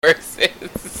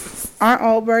verses. Aren't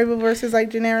all Bible verses like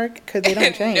generic? Because they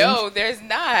don't change. No, there's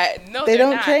not. No, they they're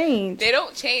don't not. change. They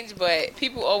don't change, but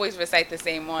people always recite the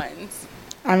same ones.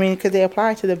 I mean, because they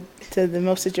apply to the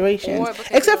most situations, Or because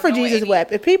they except don't for know Jesus any-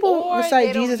 wept. If people or recite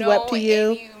they don't Jesus know wept to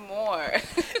you, anymore.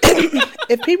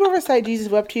 if people recite Jesus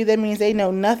wept to you, that means they know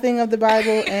nothing of the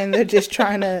Bible and they're just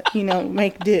trying to,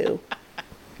 make do.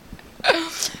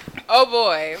 Oh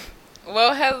boy.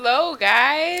 Well, hello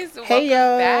guys. Hey, Welcome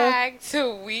y'all. back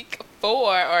to week 4,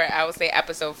 or I would say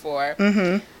episode 4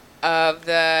 Mm-hmm. of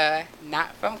the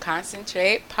Not From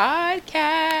Concentrate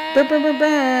podcast. Brr, brr, brr, Oh, brr.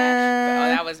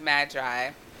 that was mad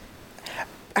dry.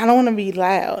 I don't want to be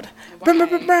loud. Brr, brr,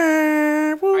 brr,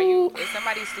 brr. Woo. Is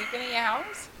somebody sleeping in your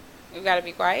house? You gotta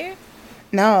be quiet.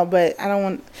 No, but I don't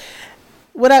want.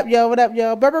 What up, yo? What up,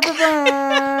 yo? Brr, brr, brr,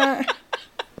 brr.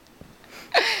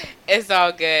 It's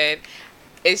all good.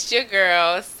 It's your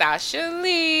girl, Sasha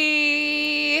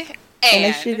Lee. And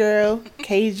it's your girl,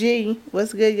 KG.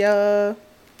 What's good, y'all?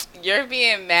 You're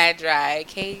being mad dry.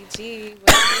 KG,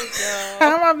 what's good, How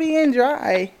girl? am I being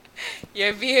dry?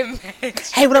 You're being mad dry.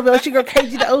 Hey, what up, yo? It's your girl,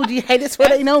 KG, the OG. Hey, this what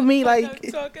they know me What like.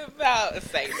 I'm talking about.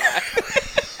 Say that.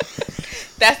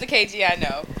 That's the KG I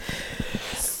know.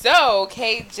 So,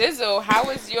 K Jizzle, how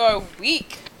was your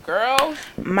week, girl?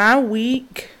 My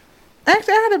week.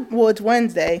 Actually, it's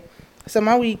Wednesday. So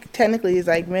my week technically is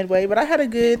like midway, but I had a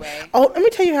good. Midway. Oh, let me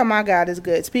tell you how my God is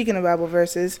good. Speaking of Bible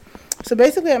verses, so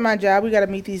basically at my job we got to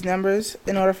meet these numbers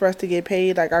in order for us to get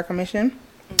paid like our commission.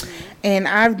 Mm-hmm. And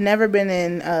I've never been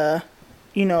in,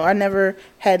 I never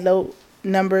had low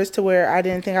numbers to where I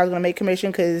didn't think I was gonna make commission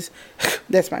because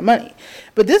that's my money.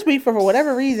 But this week, for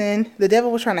whatever reason, the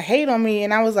devil was trying to hate on me,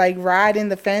 and I was like riding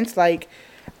the fence, like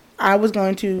I was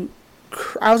going to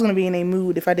be in a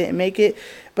mood if I didn't make it.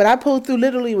 But I pulled through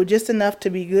literally with just enough to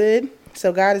be good.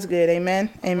 So God is good. Amen.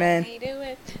 Amen. Won't he do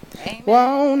it? Amen.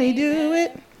 Won't he do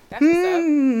it? That's what's up.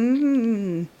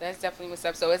 Mm-hmm. That's definitely what's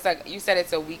up. So it's like, you said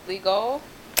it's a weekly goal?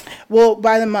 Well,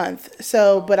 by the month.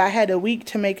 So, but I had a week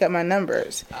to make up my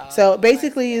numbers. So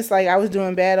basically, it's like I was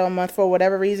doing bad all month for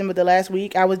whatever reason, but the last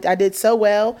week I did so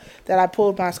well that I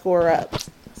pulled my score up. That's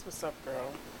what's up,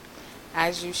 girl.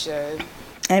 As you should.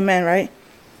 Amen, right?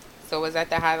 So was that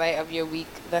the highlight of your week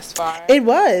thus far? It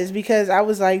was, because I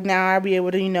was like, now I'll be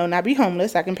able to, not be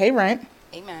homeless. I can pay rent.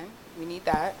 Amen. We need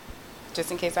that.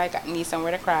 Just in case I need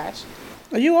somewhere to crash.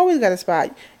 You always got a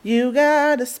spot. You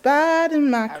got a spot in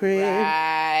my crib.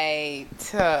 Right.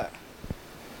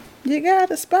 You got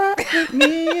a spot with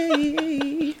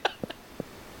me.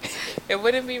 It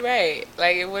wouldn't be right.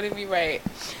 Like, it wouldn't be right.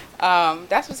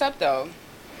 That's what's up, though.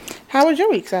 How was your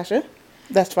week, Sasha?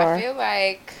 Thus far. I feel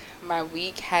like my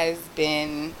week has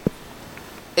been,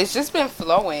 it's just been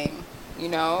flowing,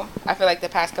 I feel like the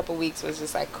past couple weeks was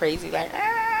just like crazy, like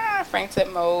Frank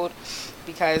tip mode,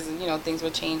 because things were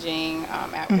changing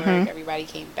at work. Everybody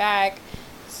came back,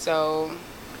 so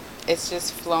it's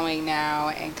just flowing now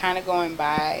and kind of going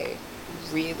by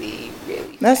really,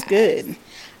 really That's fast. good.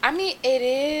 I mean, it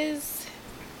is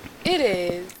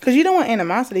because you don't want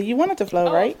animosity. You want it to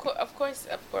flow, right? Of course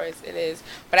it is.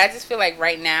 But I just feel like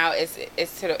right now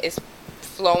it's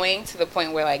flowing to the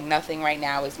point where like nothing right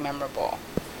now is memorable.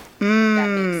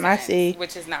 I see.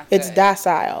 Which is not good. It's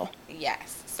docile.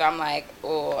 Yes. So I'm like,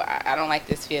 I don't like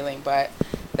this feeling, but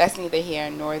that's neither here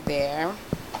nor there.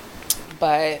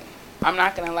 But I'm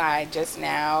not gonna lie. Just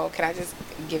now, can I just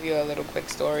give you a little quick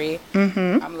story?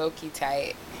 Mm-hmm. I'm low key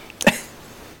tight.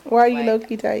 Why are you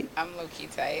low-key tight? I'm low-key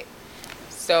tight.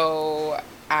 So,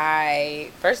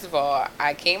 first of all,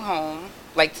 I came home,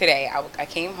 like today, I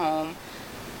came home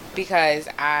because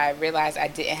I realized I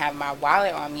didn't have my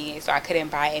wallet on me, so I couldn't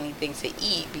buy anything to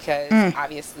eat because not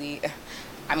obviously,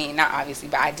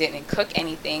 but I didn't cook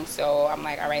anything, so I'm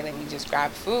like, all right, let me just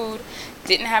grab food.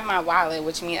 Didn't have my wallet,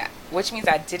 which means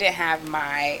I didn't have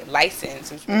my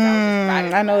license, which means I was just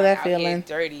riding I know that out feeling. here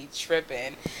dirty,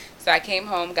 tripping. So I came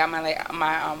home, got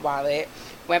my wallet,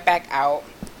 went back out,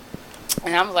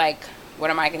 and I'm like,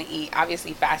 what am I gonna eat?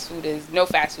 Obviously, no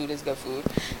fast food is good food.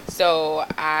 So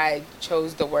I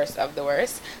chose the worst of the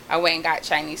worst. I went and got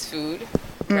Chinese food.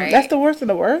 Right? That's the worst of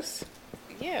the worst?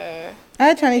 Yeah. I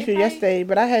had Chinese food yesterday,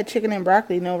 but I had chicken and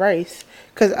broccoli, no rice.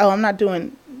 Because, I'm not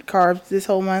doing carbs this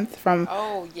whole month from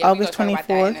August 24th. Talk about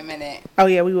that in a minute. Oh,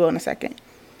 yeah, we will in a second.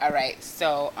 All right.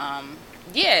 So,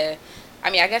 yeah. I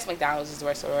mean, I guess McDonald's is the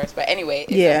worst of the worst. But anyway.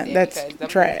 Yeah, that's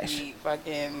trash.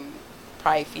 Fucking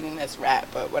probably feeding us rat,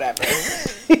 but whatever.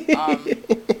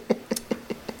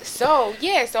 So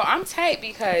I'm tight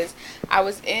because I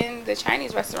was in the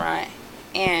Chinese restaurant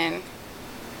and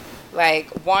Like,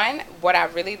 one, what I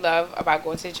really love about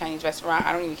going to a Chinese restaurant,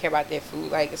 I don't even care about their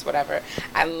food, like, it's whatever.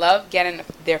 I love getting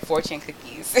their fortune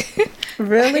cookies.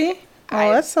 Really? Like, Oh, I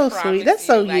that's so sweet. promise That's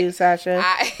so you, you, like, Sasha.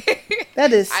 I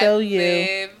That is I so you.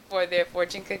 live for their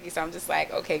fortune cookies. So I'm just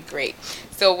like, okay, great.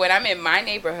 So when I'm in my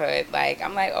neighborhood, like,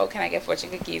 I'm like, oh, can I get fortune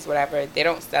cookies? Whatever. They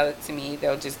don't sell it to me.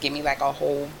 They'll just give me like a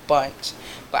whole bunch.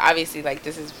 But obviously, like,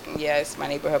 this is, yes, my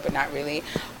neighborhood, but not really.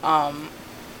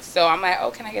 So I'm like,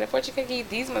 oh, can I get a fortune cookie?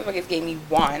 These motherfuckers gave me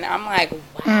one. I'm like,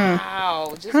 Mm. wow,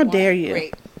 just How one? dare you?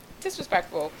 Great.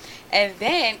 Disrespectful. And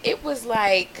then it was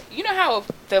like, you know how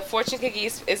the fortune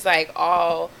cookies is like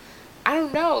all, I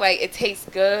don't know, like it tastes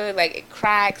good, like it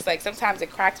cracks, like sometimes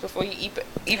it cracks before you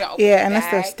even open the Yeah, and that's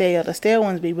the bag. stale. The stale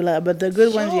ones be blood, but the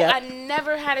good ones, Yo, yeah. I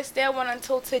never had a stale one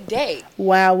until today.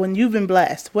 Wow, when you've been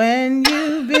blessed. When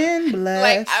you've been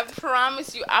Like, I blessed.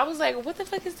 promise you, I was like, what the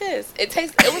fuck is this? It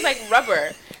was like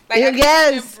rubber. Like, I couldn't even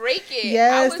Yes. break it. I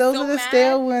Yes, was those so are the mad.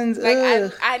 stale ones. Like,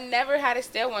 Ugh. I never had a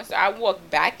stale one, so I walked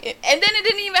back, and then it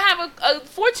didn't even have a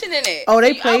fortune in it. Oh, So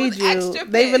they I played was you. extra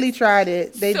They really pissed. tried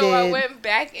it. They So I did. went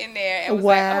back in there and was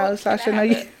like, Wow, oh, can I Sasha, no, have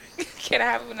you. can I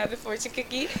have another fortune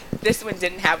cookie? This one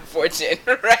didn't have a fortune,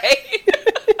 right?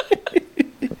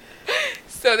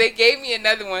 So they gave me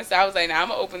another one, so I was like, nah, I'm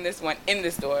gonna open this one in the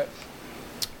store.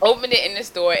 Opened it in the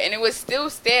store, and it was still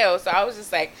stale, so I was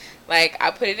just like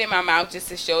I put it in my mouth just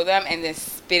to show them, and then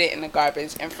spit it in the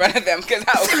garbage in front of them because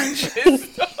I was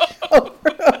pissed off.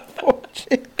 Over a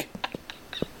fortune.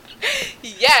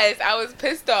 Yes, I was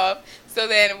pissed off. So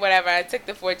then, whatever, I took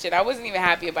the fortune. I wasn't even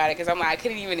happy about it because I'm like, I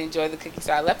couldn't even enjoy the cookie,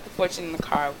 so I left the fortune in the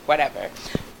car, whatever.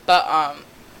 But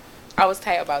I was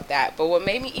tight about that. But what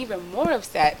made me even more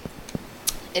upset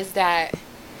is that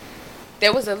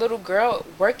there was a little girl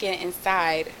working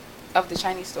inside of the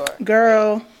Chinese store.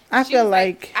 Girl, I She feel was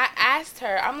like. I asked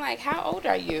her, I'm like, how old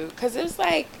are you? Because it was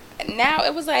like, now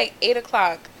it was like 8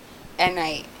 o'clock at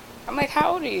night. I'm like,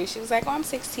 how old are you? She was like, oh, I'm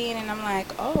 16. And I'm like,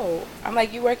 oh. I'm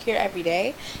like, you work here every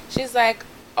day? She's like,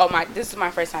 oh, this is my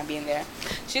first time being there.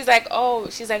 She's like, oh,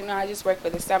 she's like, no, I just work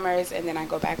for the summers and then I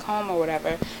go back home or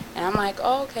whatever. And I'm like,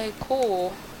 oh, okay,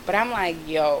 cool. But I'm like,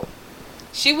 yo,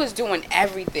 she was doing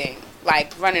everything.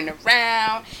 Like running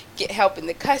around, helping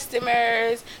the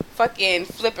customers, fucking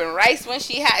flipping rice when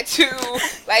she had to,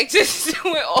 like just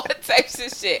doing all types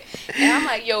of shit. And I'm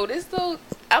like, yo,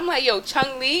 I'm like, yo,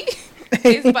 Chung Lee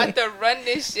is about to run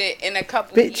this shit in a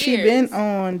couple Bitch, you years. been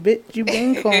on. Bitch, you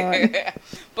been on.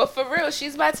 But for real,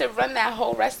 she's about to run that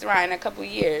whole restaurant in a couple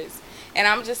years. And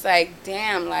I'm just like,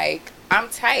 damn, like, I'm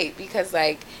tight because,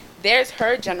 like, there's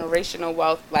her generational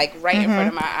wealth, like, right in front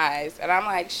of my eyes. And I'm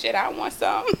like, shit, I want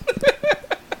some.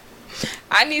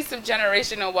 I need some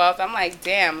generational wealth. I'm like,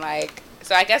 damn, like,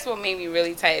 so I guess what made me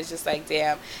really tight is just like,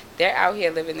 damn, they're out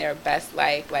here living their best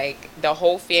life. Like, the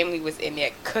whole family was in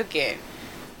there cooking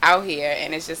out here,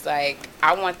 and it's just like,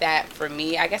 I want that for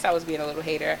me. I guess I was being a little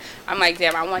hater. I'm like,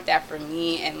 damn, I want that for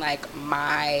me and like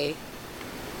my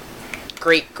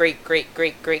great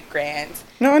grands.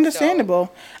 No,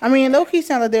 understandable. I mean, low key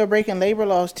sounded like they were breaking labor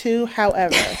laws too.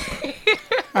 However,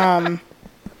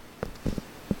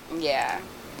 Yeah.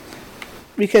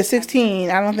 because 16,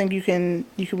 I don't think you can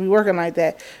be working like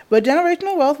that. But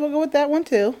generational wealth, we'll go with that one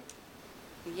too.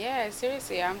 Yeah,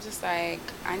 seriously, I'm just like,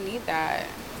 I need that.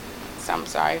 So I'm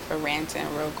sorry for ranting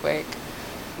real quick,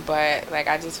 but like,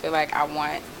 I just feel like I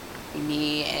want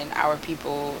me and our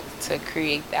people to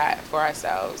create that for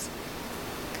ourselves.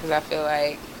 Because I feel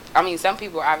like, I mean, some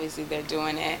people, obviously, they're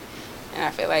doing it. And I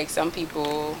feel like some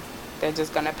people, they're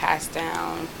just going to pass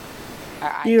down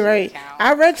an IG You're right. account.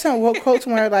 I read some quotes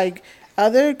where like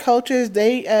other cultures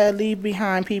they leave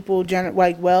behind people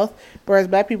like wealth, whereas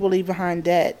black people leave behind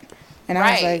debt. And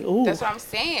I was like, ooh. That's what I'm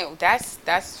saying. That's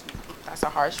a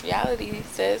harsh reality,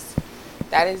 sis.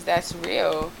 That's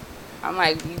real. I'm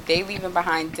like, they leaving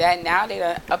behind debt. Now they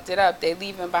done upped it up. They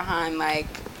leaving behind like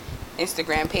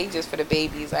Instagram pages for the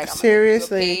babies. Like, I'm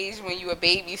seriously, gonna page when you a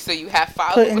baby, so you have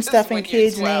followers. Putting stuff in when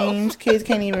kids' you're 12. names. Kids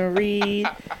can't even read.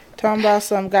 Talking about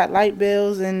some got light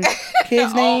bills and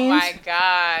kids' names. Oh my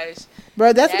gosh.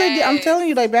 Bro, that's what they did. I'm telling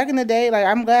you, like back in the day, like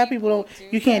I'm glad people don't.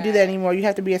 You can't do that anymore. You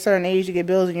have to be a certain age to get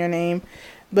bills in your name.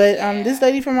 But this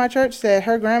lady from my church said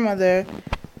her grandmother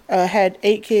had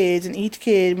 8 kids, and each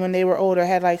kid, when they were older,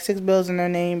 had like 6 bills in their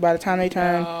name by the time they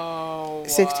turned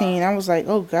 16. I was like,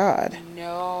 oh God.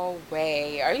 No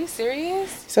way. Are you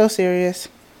serious? So serious.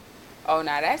 Oh,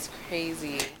 nah, that's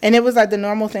crazy. And it was like the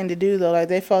normal thing to do though. Like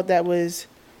they felt that was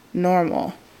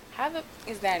normal. How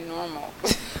is that normal?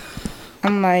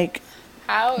 I'm like,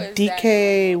 how is DK that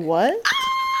normal? what?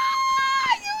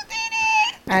 Ah, you did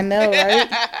it! I know, right?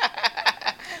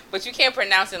 But you can't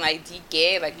pronounce it like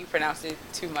DK. Like, you pronounce it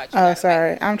too much. Oh,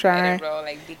 sorry. I'm Let trying. it roll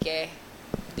like DK.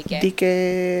 DK.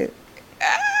 DK.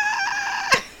 Ah!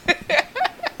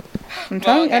 I'm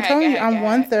Well, telling you, go I'm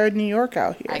ahead. 1/3 New York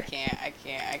out here. I can't.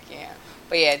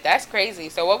 But yeah, that's crazy.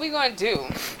 So what we gonna do?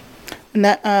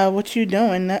 Not, what you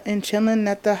doing? Nothing, chilling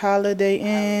at the Holiday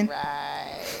Inn.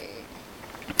 Alright.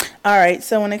 All right.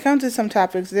 So when it comes to some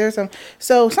topics, there's some.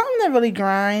 So something that really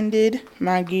grinded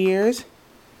my gears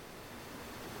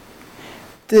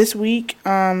this week.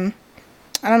 I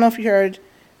don't know if you heard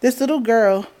this little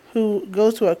girl who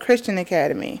goes to a Christian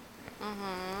academy.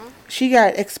 Mm-hmm. She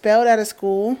got expelled out of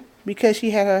school because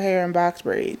she had her hair in box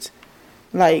braids.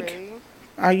 Like, Really?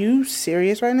 are you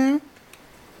serious right now?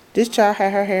 This child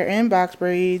had her hair in box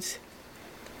braids,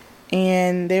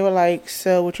 and they were like,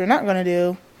 so what you're not going to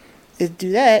do is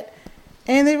do that.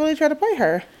 And they really tried to play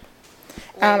her.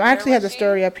 Wait, I where actually have the was she?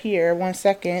 story up here. 1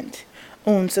 second.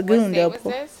 Un What state segundo. was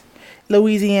this?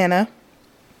 Louisiana.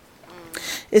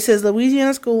 It says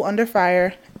Louisiana school under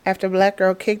fire after black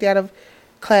girl kicked out of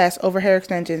class over hair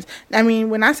extensions. I mean,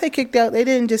 when I say kicked out, they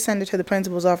didn't just send her to the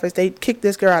principal's office. They kicked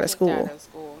this girl out of Kicked school. out of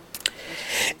school.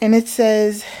 And it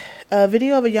says a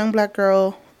video of a young black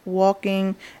girl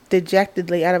walking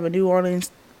dejectedly out of a New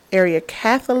Orleans area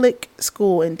Catholic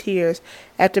school in tears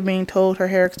after being told her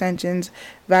hair extensions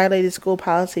violated school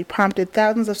policy prompted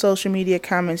thousands of social media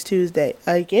comments Tuesday.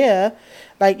 Yeah,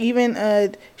 like even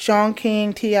Sean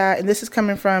King, T.I., and this is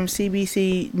coming from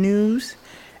CBC News.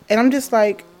 And I'm just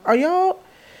like, are y'all...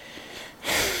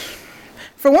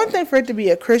 For one thing, for it to be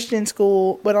a Christian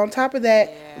school, but on top of that,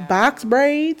 Yeah. box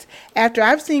braids. After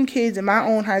I've seen kids in my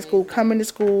own high school come into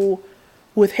school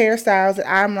with hairstyles that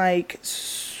I'm like,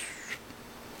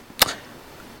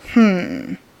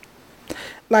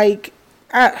 like,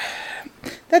 that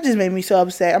just made me so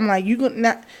upset. I'm like,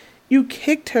 you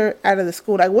kicked her out of the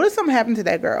school. Like, what if something happened to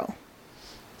that girl?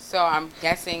 So I'm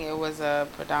guessing it was a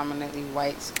predominantly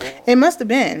white school. It must have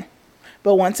been.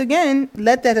 But once again,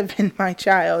 let that have been my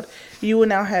child. You will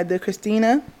now have the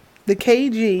Christina, the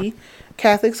KG,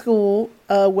 Catholic school,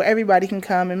 where everybody can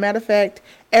come. And matter of fact,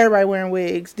 everybody wearing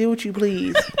wigs. Do what you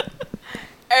please.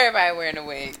 Everybody wearing a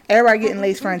wig. Everybody getting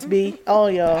lace fronts, B.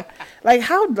 All y'all. Like,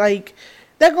 how, like,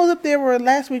 that goes up there where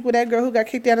last week with that girl who got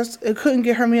kicked out of, couldn't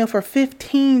get her meal for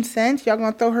 15 cents. Y'all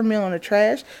gonna throw her meal in the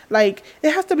trash? Like,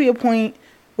 it has to be a point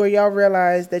where y'all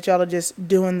realize that y'all are just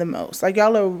doing the most. Like,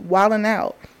 y'all are wilding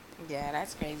out. Yeah,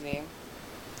 that's crazy.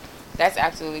 That's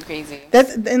absolutely crazy.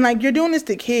 And like, you're doing this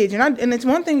to kids. You're not, and it's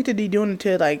one thing to be doing it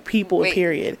to like people, Wait,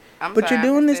 period. I'm But sorry, you're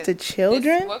I doing missed this to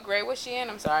children. What grade was she in?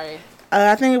 I'm sorry.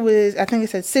 I think it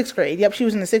said 6th grade. Yep, she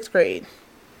was in the 6th grade.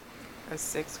 A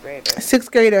 6th grader.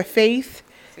 6th grader, Faith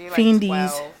So you're like Fiendies.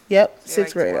 12. Yep, So you're 6th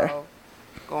like grader. 12,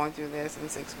 going through this in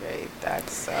 6th grade. That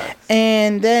sucks.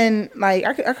 And then, like,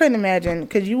 I couldn't imagine.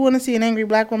 Because you want to see an angry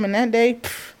black woman that day?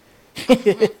 Well,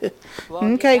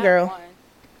 you Okay, got girl. one.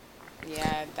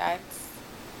 Yeah,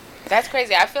 that's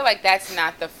crazy. I feel like that's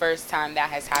not the first time that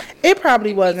has happened. It probably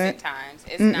in wasn't. recent times.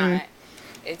 Mm-mm.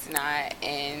 It's not.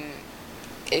 And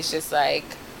it's just like,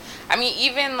 I mean,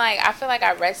 even like, I feel like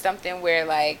I read something where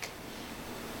like,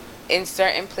 in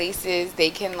certain places, they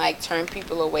can like turn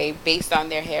people away based on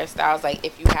their hairstyles. Like,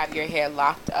 if you have your hair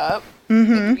locked up,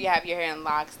 Mm-hmm. if you have your hair in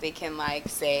locks, they can like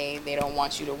say they don't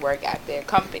want you to work at their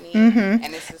company. Mm-hmm.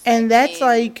 And it's just And that's in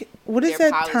like, what is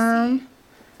their that policy.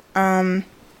 term?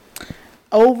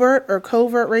 Overt or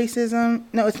covert racism?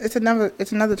 No, it's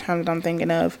another term that I'm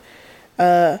thinking of.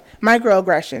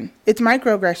 Microaggression. It's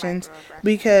microaggressions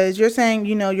because you're saying,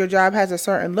 your job has a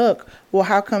certain look. Well,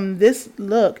 how come this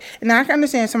look? And I can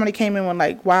understand if somebody came in with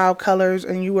like wild colors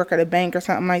and you work at a bank or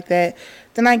something like that,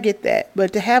 then I get that.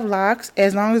 But to have locks,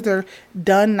 as long as they're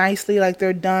done nicely, like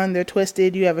they're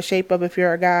twisted, you have a shape up if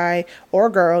you're a guy or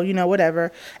girl,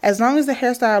 whatever. As long as the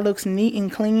hairstyle looks neat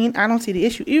and clean, I don't see the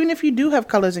issue. Even if you do have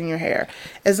colors in your hair,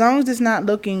 as long as it's not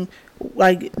looking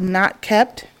like not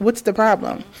kept, what's the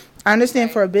problem? I understand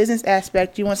for a business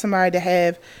aspect, you want somebody to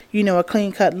have, a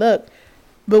clean cut look.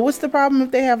 But what's the problem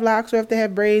if they have locks or if they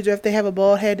have braids or if they have a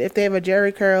bald head, if they have a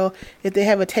jerry curl, if they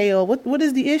have a tail? What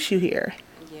is the issue here?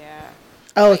 Yeah.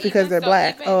 Oh, But it's because even they're so,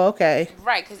 black. even- Oh, okay.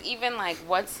 Right, because even like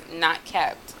what's not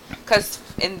kept, because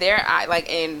in their eye, like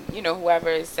in whoever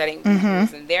is setting these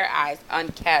rules, in their eyes,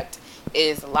 unkept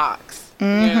is locks. You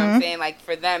know what I'm saying? Like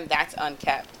for them, that's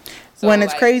unkept. So, When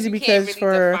it's like, crazy you because can't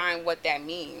for- really define what that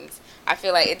means. I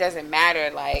feel like it doesn't matter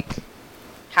like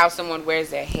how someone wears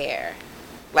their hair.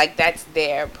 like that's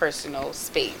their personal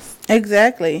space.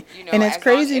 Exactly. You know, And it's as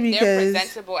long crazy if they're because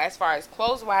presentable as far as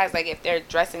clothes wise, like if they're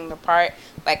dressing the part,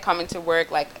 like coming to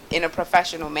work like in a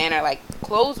professional manner, like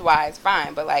clothes wise,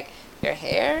 fine. But like their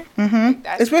hair, like especially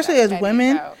that's as petty as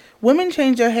women, hell. women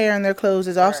change their hair and their clothes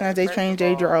as often as they First change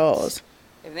of their all, drawers.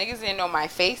 if niggas didn't know my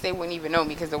face, they wouldn't even know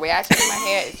me because the way I change my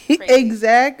hair is crazy.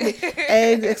 Exactly.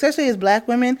 Especially as black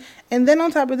women. And then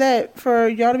on top of that, for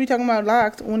y'all to be talking about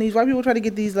locks, when these white people try to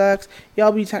get these locks,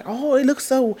 y'all be talking, oh, it looks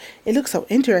so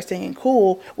interesting and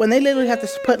cool. When they literally have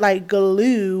to put like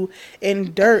glue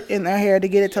and dirt in their hair to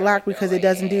get it to lock because it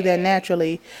doesn't do that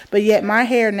naturally. But yet my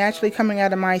hair naturally coming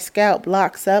out of my scalp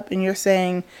locks up, and you're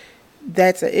saying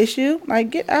that's an issue? Like,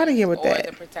 get out of here with or that.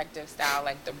 the protective style,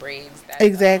 like the braids. That,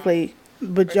 Exactly.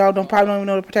 But y'all probably don't even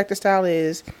know what a protective style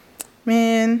is.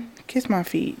 Man, kiss my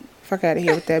feet. Fuck out of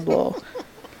here with that bull.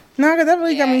 No, because that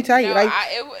really got me tight. No, like,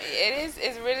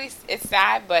 it's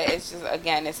sad, but it's just,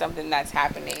 again, it's something that's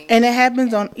happening. and it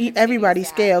happens on everybody's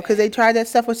scale. Because they happen. tried that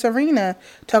stuff with Serena,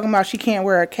 talking about she can't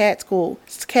wear a cat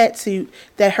suit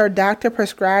that her doctor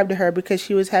prescribed to her because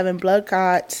she was having blood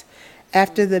clots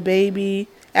after the baby,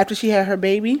 after she had her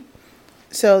baby.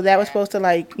 So that was supposed to,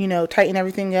 like, you know, tighten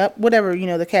everything up. Whatever, you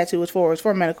know, the cat suit was for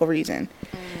a medical reason.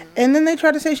 And then they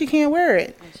tried to say she can't wear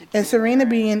it. And Serena,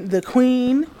 being the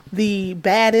queen, the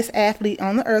baddest athlete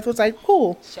on the earth, was like,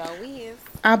 cool.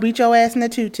 I'll beat your ass in the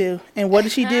tutu. And what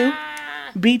did she do?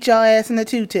 Beat your ass in the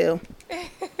tutu.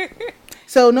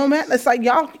 So no matter, it's like,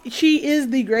 y'all, she is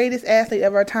the greatest athlete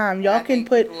of our time. Y'all can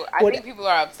put... I think people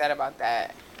are upset about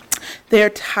that. They're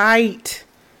tight.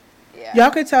 Yeah.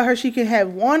 Y'all could tell her she can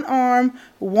have one arm,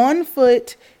 1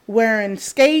 foot, wearing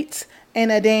skates in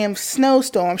a damn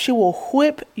snowstorm. She will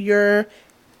whip your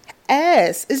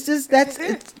ass. It's just,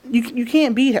 you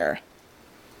can't beat her.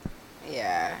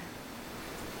 Yeah.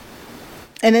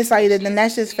 And it's like, then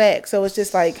that's just fact. So it's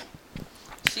just like,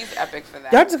 she's epic for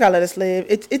that. y'all just gotta let us live.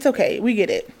 It's okay. We get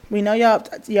it. We know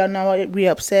y'all know we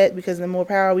upset because the more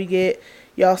power we get,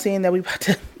 y'all seeing that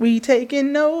we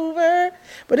taking over.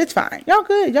 But it's fine. Y'all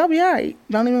good. Y'all be alright.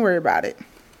 Don't even worry about it.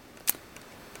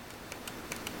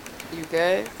 You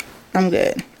good? I'm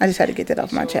good. I just had to get that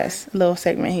off my chest. A little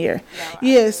segment here.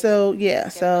 No, So. Your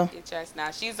chest.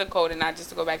 Now she's a coder. Not just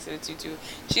to go back to the tutu.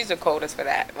 She's a codist for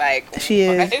that. Like she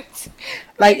what? is.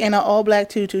 Like in an all black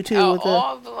tutu too. An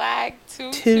all black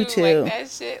tutu. Like that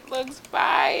shit looks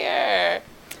fire.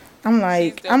 I'm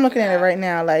like, I'm looking at it right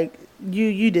now. Like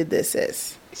you did this,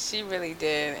 sis. She really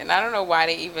did, and I don't know why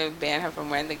they even banned her from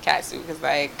wearing the cat suit because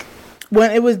like. When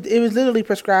it was literally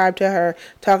prescribed to her,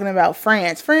 talking about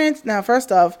France. Now, first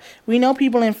off, we know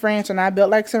people in France are not built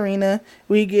like Serena.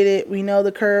 We get it. We know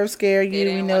the curves scare you.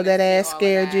 We know that ass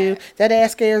scared you. That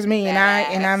ass scares me,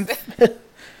 and I'm.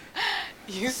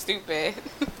 You stupid.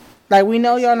 Like, we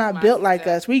know y'all not built like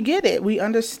us. We get it. We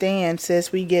understand,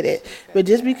 sis. We get it. But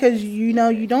just because you know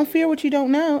you don't fear what you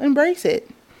don't know, embrace it.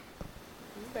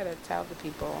 You better tell the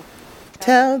people.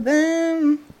 Tell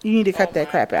them. You need to cut that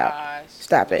crap out.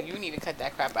 Stop it. You need to cut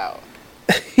that crap out.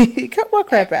 Cut what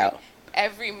crap out?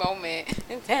 Every moment.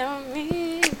 Tell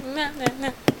me.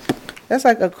 That's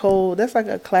like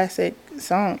a classic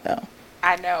song, though.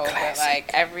 I know, but like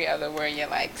every other word you're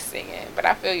like singing. But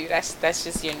I feel you. That's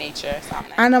just your nature. So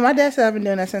I know. My dad said I've been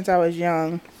doing that since I was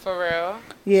young. For real?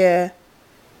 Yeah.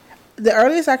 The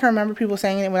earliest I can remember people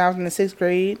saying it when I was in the 6th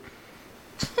grade.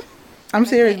 I'm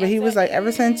serious, but he was like,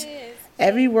 ever since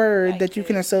every word that you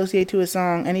can associate to a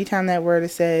song, anytime that word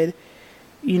is said,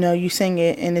 you know, you sing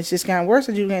it, and it's just gotten worse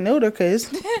as you get older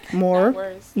because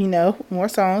more, you know, more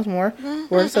songs, more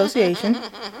word association.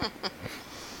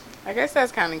 I guess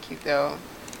that's kind of cute though.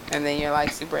 And then you're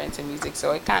like super into music,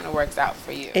 so it kind of works out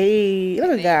for you. Hey,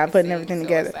 look at God putting everything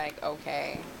together. It's like,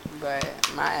 okay, but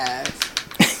my ass,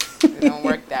 it don't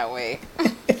work that way.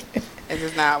 It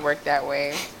does not work that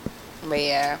way. But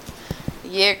yeah.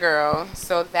 Yeah, girl.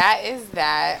 So that is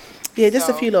that. Yeah, just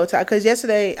a few little times. Because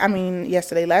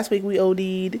last week we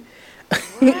OD'd.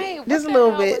 Right. Just a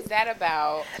little bit. What was that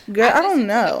about? Girl, I don't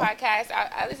know.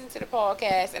 I listened to the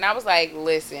podcast, and I was like,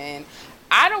 listen,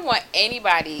 I don't want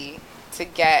anybody to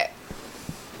get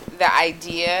the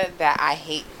idea that I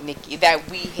hate Nicki, that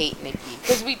we hate Nicki.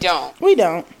 Because we don't. We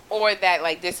don't. Or that,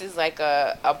 like, this is like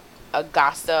a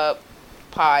gossip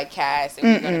podcast and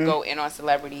we're going to go in on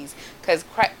celebrities. Because,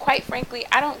 quite frankly,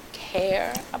 I don't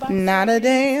care about not a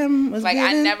damn. Like,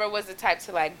 I never was the type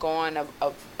to, like, go on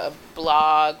a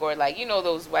blog or, like, you know,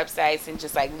 those websites and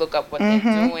just, like, look up what they're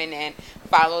doing and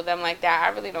follow them like that.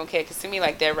 I really don't care. Because to me,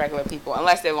 like, they're regular people.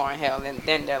 Unless they're Lauryn Hill.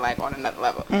 Then they're, like, on another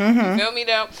level. You feel me,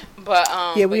 though? But,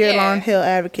 yeah, we are Lauryn Hill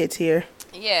advocates here.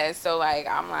 Yeah, so, like,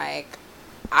 I'm like,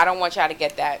 I don't want y'all to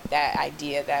get that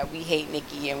idea that we hate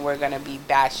Nicki and we're gonna be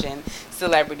bashing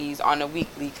celebrities on a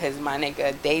weekly because my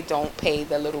nigga, they don't pay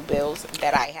the little bills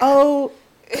that I have. Oh.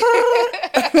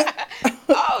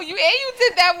 Oh, you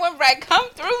did that one right. Come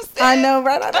through, sis. I know,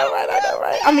 right?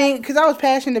 I mean, because I was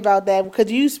passionate about that because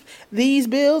these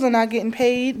bills are not getting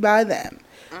paid by them.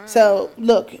 So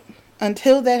look,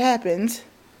 until that happens,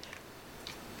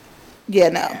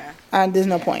 there's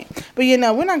no point. But we're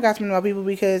not gossiping about people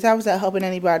because how is that helping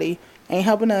anybody? Ain't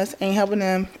helping us, ain't helping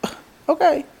them.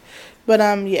 Okay, but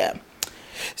yeah.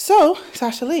 So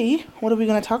Sasha Lee, what are we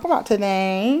gonna talk about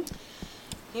today?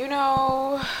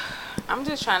 I'm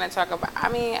just trying to talk about,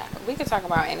 we could talk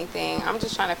about anything. I'm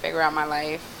just trying to figure out my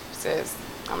life, sis.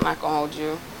 I'm not going to hold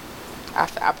you.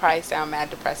 I probably sound mad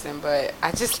depressing, but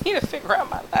I just need to figure out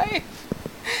my life.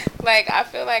 Like, I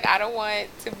feel like I don't want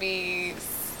to be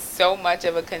so much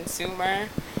of a consumer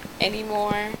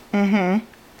anymore. Mm-hmm.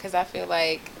 Because I feel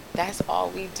like that's all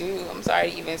we do. I'm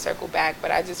sorry to even circle back,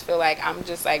 but I just feel like I'm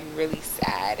just, like, really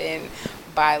saddened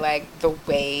by, like, the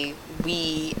way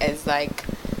we as, like,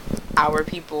 our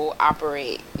people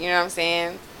operate. You know what I'm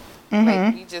saying? Mm-hmm.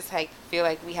 Like, we just, like, feel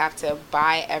like we have to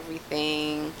buy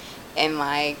everything and,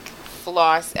 like,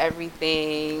 floss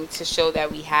everything to show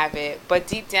that we have it. But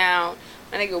deep down,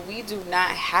 my nigga, we do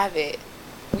not have it.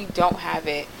 We don't have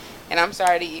it. And I'm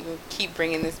sorry to even keep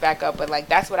bringing this back up, but, like,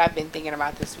 that's what I've been thinking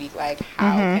about this week. Like,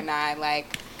 how can I,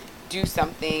 like, do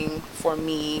something for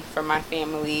me, for my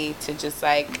family, to just,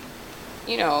 like,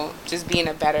 just be in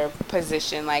a better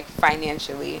position, like,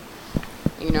 financially.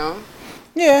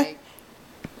 Yeah. Like,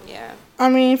 yeah.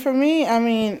 For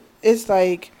me, it's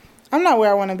like, I'm not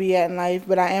where I want to be at in life,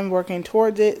 but I am working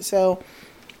towards it. So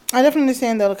I definitely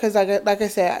understand, though, because like I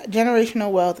said,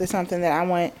 generational wealth is something that I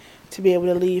want to be able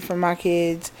to leave for my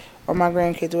kids or my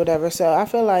grandkids or whatever. So I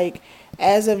feel like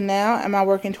as of now, am I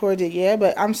working towards it? Yeah,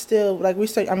 but I'm still, like,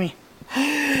 next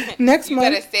you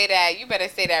month. You better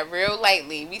say that real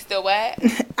lightly. We still what?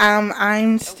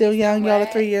 I'm still young. Y'all are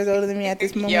 3 years older than me at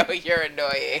this moment. Yo, you're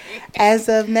annoying. As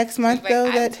of next month, like, though,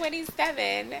 I'm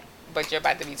 27, but you're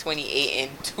about to be 28 in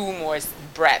 2 more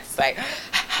breaths. Like,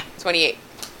 28.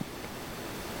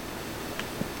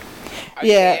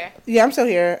 Yeah, I'm still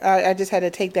here. I just had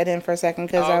to take that in for a second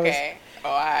because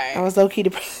I was low key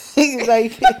depressed.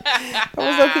 Like, I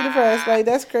was low key depressed. Like,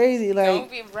 that's crazy. Like, don't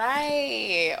be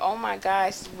right. Oh my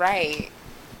gosh, right.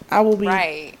 I will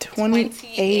be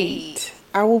 28.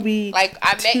 I will be. Like,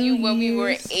 I met you when we were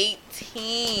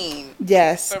 18.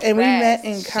 Yes, and we met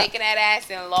in shaking that ass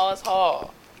in Laws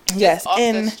Hall. Yes, off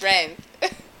the strength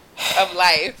of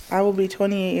life. I will be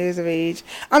 28 years of age.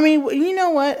 You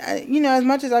know what? As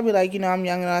much as I be like, I'm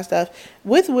young and all that stuff,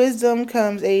 with wisdom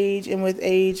comes age, and with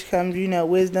age comes,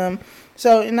 wisdom.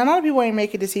 So, and a lot of people ain't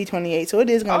make it to see 28, so it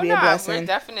is going to be a blessing. We're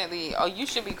definitely, you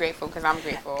should be grateful because I'm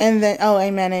grateful. And then,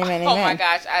 amen. Oh my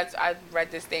gosh, I read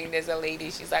this thing. There's a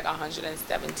lady, she's like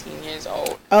 117 years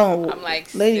old. Oh, I'm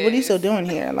like, lady, sis, what are you still doing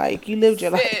here? Like, you lived your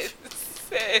life.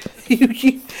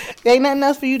 There ain't nothing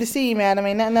else for you to see, madam.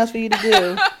 Ain't nothing else for you to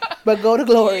do but go to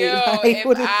glory. Yo, if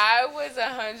I was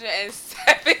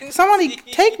 117, somebody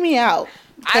take me out.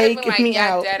 I'd have been like,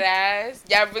 y'all dead ass.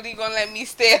 Y'all really gonna let me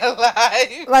stay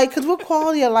alive? Like, because what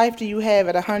quality of life do you have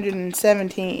at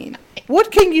 117?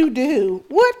 What can you do?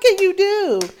 What is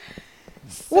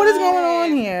going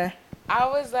on here? I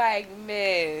was like,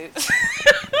 miss.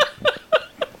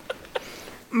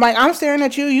 Like, I'm staring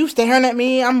at you. You staring at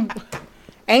me. I'm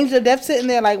Angel of Death sitting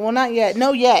there like, well, not yet.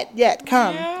 No, yet.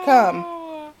 Come.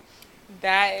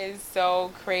 That is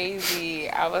so crazy.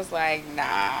 I was like, nah.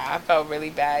 I felt really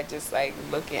bad just, like,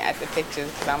 looking at the pictures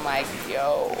because I'm like,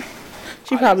 yo.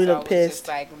 She probably looked pissed. Just,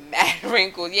 like, mad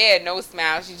wrinkled. Yeah, no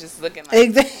smile. She's just looking like,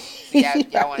 exactly.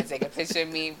 Y'all want to take a picture of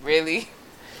me? Really?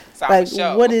 So like,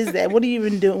 what is that? What are you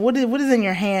even doing? What is in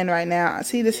your hand right now?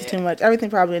 See, this is too much. Everything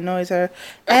probably annoys her,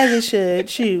 as it should.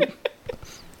 Shoot.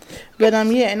 But,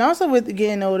 and also with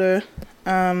getting older,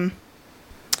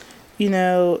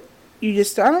 you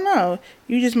just, I don't know,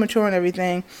 you just mature and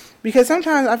everything. Because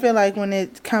sometimes I feel like when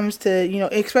it comes to,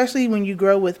 especially when you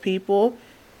grow with people,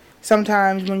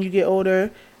 sometimes when you get older,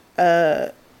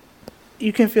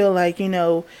 you can feel like,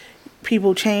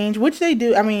 people change, which they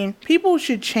do. People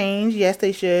should change. Yes,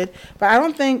 they should. But I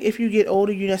don't think if you get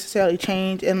older, you necessarily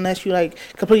change unless you, like,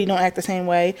 completely don't act the same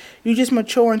way. You just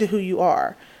mature into who you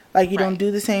are. Like, you don't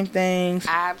do the same things.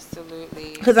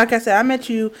 Absolutely. Because, like I said, I met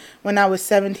you when I was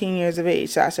 17 years of age,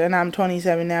 Sasha, and I'm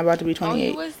 27 now, about to be 28.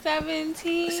 Oh, you was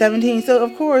 17? 17. So,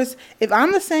 of course, if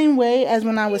I'm the same way as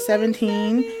when I was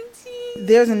 17,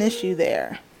 there's an issue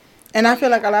there. And I feel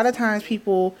like a lot of times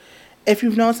people, if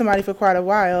you've known somebody for quite a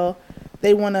while,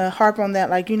 they want to harp on that,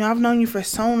 like, I've known you for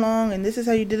so long, and this is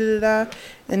how you did it,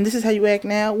 and this is how you act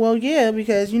now. Well, yeah,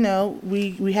 because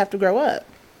we have to grow up.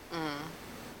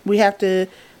 We have to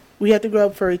grow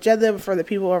up for each other, for the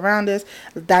people around us.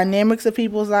 The dynamics of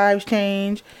people's lives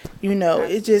change.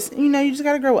 It's just you just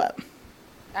got to grow up.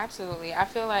 Absolutely. I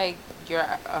feel like you're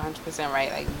 100%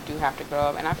 right. Like, you do have to grow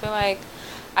up. And I feel like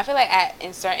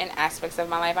in certain aspects of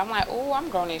my life, I'm like, oh, I'm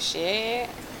grown as shit.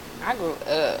 I grew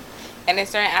up. And in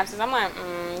certain aspects, I'm like,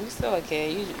 you still a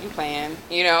kid. You playing,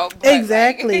 But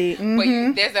exactly. Like,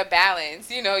 but there's a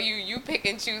balance. You pick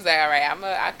and choose. Like, all right,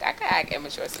 I can act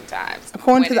immature sometimes.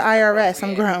 According to the IRS,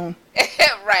 I'm grown.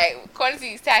 Right. According to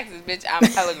these taxes, bitch, I'm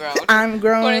hella grown. I'm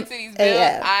grown. According to these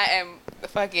bills, AF. I am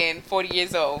fucking 40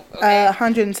 years old. Okay?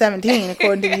 117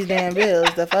 according to these damn bills.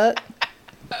 The fuck.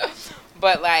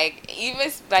 But like,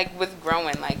 even like with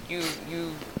growing, like you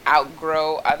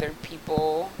outgrow other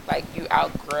people. Like, you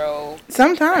outgrow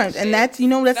sometimes, and that's that's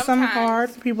something sometimes. hard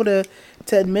for people to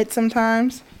admit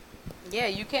sometimes. Yeah,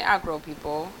 you can outgrow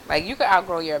people. Like, you could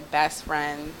outgrow your best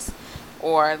friends,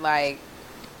 or like,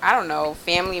 I don't know,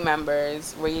 family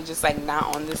members, where you're just like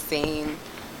not on the same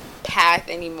path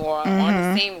anymore, on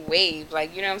the same wave.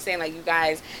 Like, you know what I'm saying? Like, you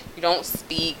guys, you don't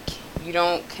speak, you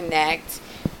don't connect.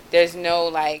 There's no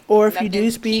like, or if you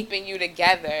do speak, keeping you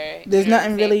together. There's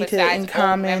nothing really in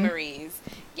common. Memories.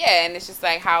 Yeah, and it's just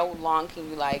like, how long can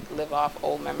you like live off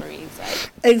old memories?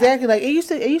 Like, exactly. Like, it used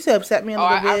to upset me a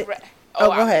little bit. Go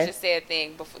ahead. I just say a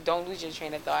thing before. Don't lose your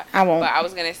train of thought. I won't. But I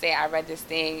was gonna say, I read this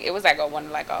thing. It was like a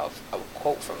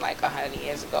quote from like 100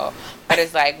 years ago. But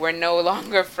it's like, we're no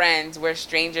longer friends. We're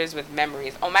strangers with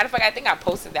memories. Oh, matter of fact, I think I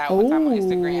posted that one time on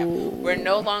Instagram. We're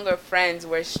no longer friends.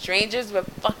 We're strangers with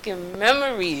fucking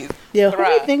memories. Yeah, who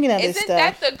are you thinking of this stuff? Isn't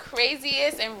that the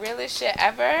craziest and realest shit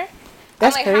ever?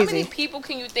 That's like, crazy. How many people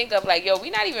can you think of? Like, yo, we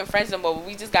not even friends no more, but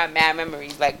we just got mad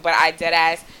memories. Like, but I dead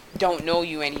ass don't know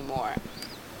you anymore.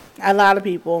 A lot of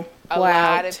people. A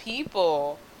lot of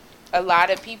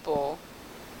people.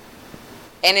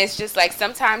 And it's just like,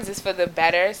 sometimes it's for the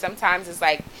better. Sometimes it's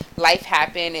like life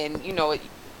happened and,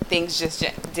 things just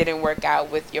didn't work out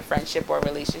with your friendship or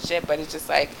relationship. But it's just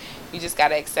like, you just got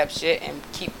to accept shit and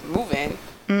keep moving.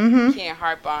 You can't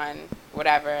harp on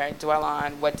whatever, dwell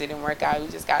on what didn't work out. You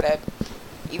just got to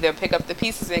either pick up the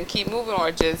pieces and keep moving,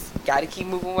 or just got to keep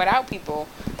moving without people.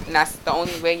 And that's the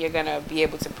only way you're going to be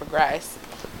able to progress.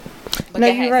 But no,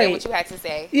 you're right. Say what you had to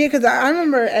say. Yeah, because I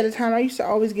remember at a time I used to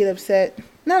always get upset.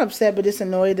 Not upset, but just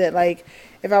annoyed that, like,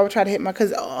 if I would try to hit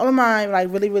because all of my,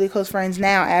 like, really, really close friends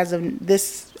now, as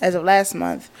of last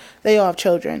month, they all have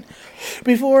children.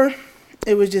 Before,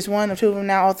 it was just one or two of them.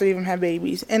 Now all three of them have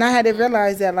babies. And I had to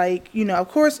realize that, like, of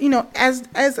course, as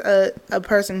a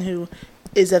person who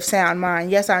is of sound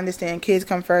mind, yes, I understand kids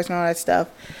come first and all that stuff.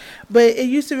 But it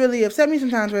used to really upset me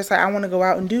sometimes, where it's like, I want to go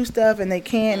out and do stuff and they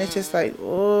can't. And it's just like,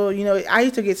 oh, I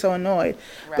used to get so annoyed.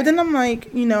 Right. But then I'm like,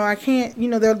 I can't,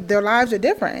 their lives are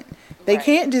different. They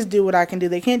can't just do what I can do.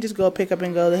 They can't just go pick up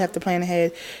and go. They have to plan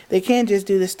ahead. They can't just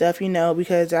do this stuff,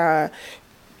 because, they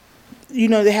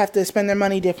have to spend their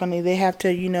money differently. They have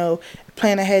to,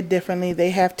 plan ahead differently.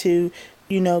 They have to,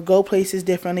 go places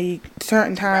differently.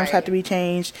 Certain times have to be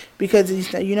changed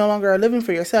because you no longer are living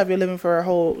for yourself. You're living for a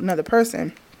whole another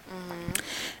person.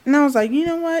 And I was like, you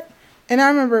know what? And I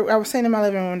remember I was sitting in my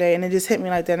living room one day, and it just hit me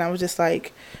like that. And I was just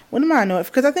like, what am I annoyed?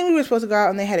 Because I think we were supposed to go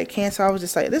out, and they had it canceled. I was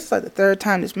just like, this is like the third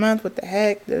time this month. What the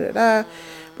heck? Da-da-da.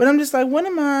 But I'm just like, what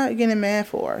am I getting mad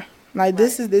for? Like,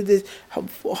 this is this.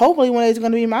 Hopefully, one day it's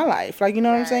going to be my life. Like, you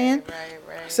know what I'm saying?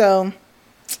 Right. So,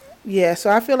 yeah. So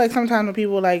I feel like sometimes when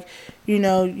people, like,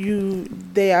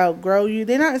 they outgrow you.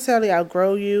 They not necessarily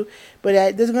outgrow you,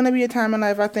 but there's going to be a time in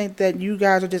life, I think, that you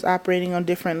guys are just operating on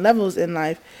different levels in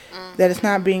life, that it's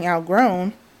not being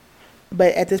outgrown,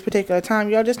 but at this particular time,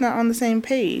 y'all just not on the same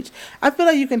page. I feel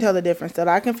like you can tell the difference, though.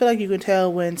 I can feel like you can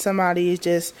tell when somebody is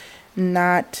just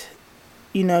not,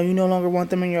 you no longer want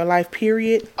them in your life,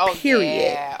 period.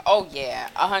 Period. Yeah.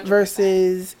 100%.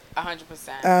 Versus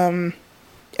 100%.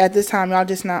 At this time, y'all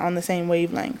just not on the same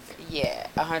wavelength. Yeah,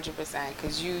 100%.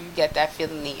 Because you get that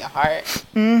feeling in your heart,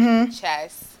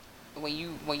 chest, when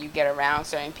you get around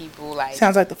certain people. Like,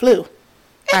 sounds like the flu.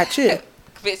 I chew.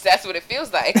 Bitch, that's what it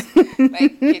feels like.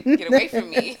 Like, get away from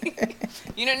me.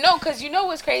 No, because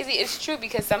what's crazy? It's true,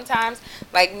 because sometimes,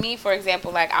 like me, for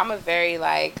example, like, I'm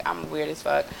weird as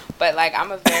fuck, but, like,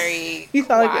 I'm a very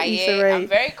quiet. I'm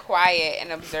very quiet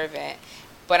and observant.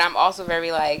 But I'm also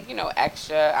very, like,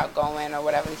 extra outgoing, or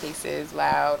whatever the case is,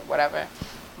 loud, whatever.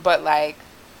 But, like,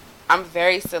 I'm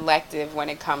very selective when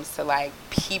it comes to, like,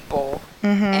 people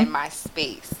and my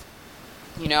space.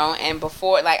 you know. And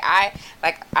before, I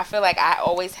feel like I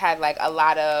always had like a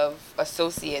lot of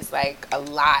associates, like a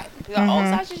lot. People are, oh,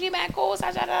 Sasha, she mad cool,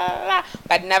 Sasha, da, da, da, da.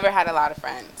 But I never had a lot of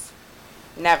friends,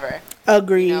 never.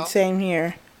 Agreed. You know? Same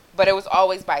here. But it was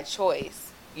always by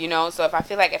choice, you know. So if I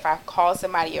feel like if I call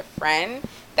somebody a friend,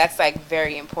 that's like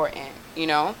very important, you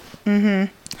know.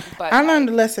 But I learned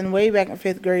a lesson way back in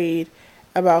 5th grade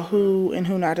about who and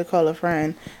who not to call a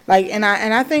friend. Like, and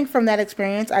I think from that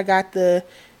experience, I got the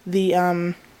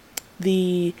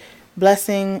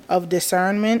blessing of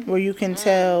discernment, where you can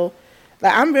tell.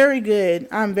 Like, I'm very good.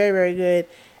 I'm very, very good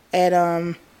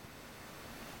at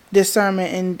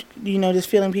discernment and, you know, just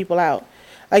feeling people out.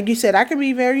 Like you said, I could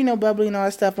be very, you know, bubbly and all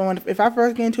that stuff. But if I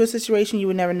first get into a situation, you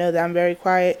would never know that I'm very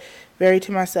quiet, very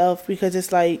to myself, because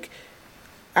it's like,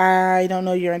 I don't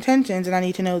know your intentions, and I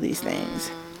need to know these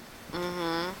things.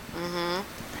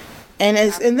 And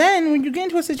then when you get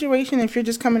into a situation, if you're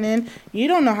just coming in, you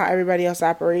don't know how everybody else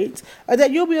operates, or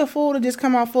that you'll be a fool to just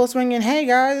come out full swing and, hey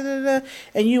guys, da, da, da,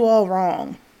 and you all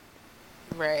wrong.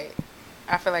 Right.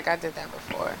 I feel like I did that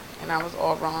before, and I was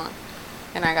all wrong,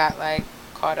 and I got like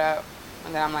caught up,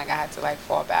 and then I'm like, I had to like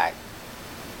fall back.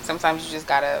 Sometimes you just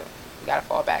gotta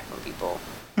fall back from people.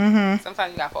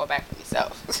 Sometimes you gotta fall back from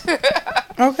yourself.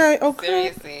 Okay.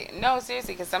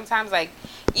 Seriously, because sometimes, like,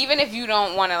 even if you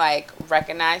don't want to like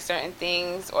recognize certain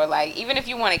things, or like even if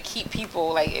you want to keep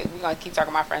people, like, if we're gonna keep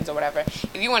talking about friends or whatever,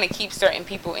 if you want to keep certain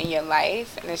people in your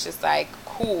life, and it's just like,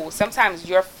 cool, sometimes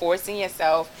you're forcing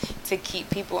yourself to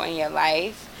keep people in your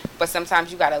life, but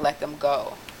sometimes you gotta let them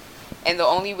go. And the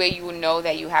only way you will know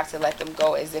that you have to let them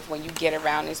go is if when you get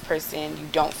around this person, you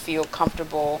don't feel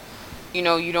comfortable. You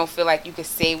know, you don't feel like you can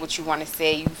say what you want to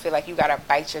say. You feel like you got to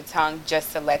bite your tongue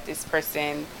just to let this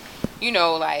person, you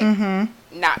know, like,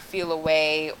 not feel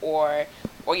away, or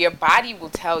your body will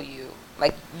tell you.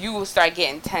 Like, you will start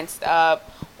getting tensed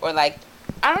up, or, like,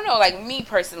 I don't know, like, me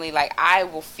personally, like, I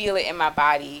will feel it in my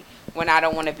body when I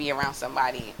don't want to be around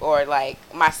somebody. Or, like,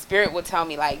 my spirit will tell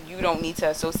me, like, you don't need to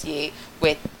associate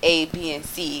with A, B, and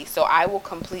C. So I will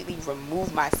completely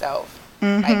remove myself,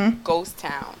 like, ghost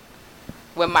town,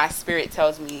 when my spirit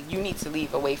tells me you need to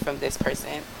leave away from this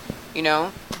person, you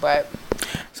know. But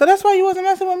so that's why you wasn't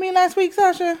messing with me last week,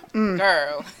 Sasha?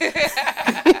 Girl.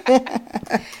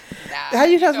 How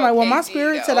you tell me? Well, my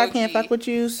spirit said I can't fuck with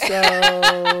you,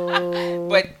 so.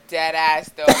 But dead ass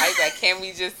though. I was like, can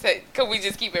we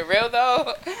just keep it real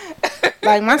though?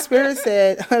 Like, my spirit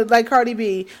said, like Cardi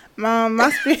B,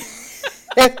 my spirit.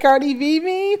 That's Cardi B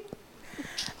me.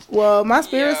 Well, my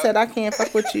spirit said I can't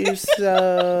fuck with you,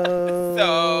 so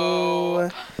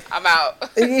I'm out.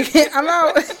 I'm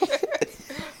out.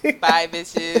 Bye,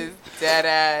 bitches. Dead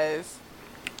ass.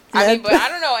 I mean, but I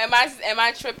don't know. Am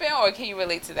I tripping, or can you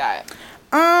relate to that?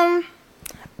 I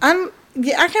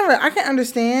can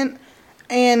understand,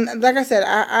 and like I said,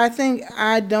 I think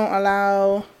I don't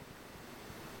allow.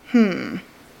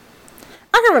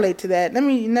 I can relate to that. Let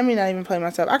me not even play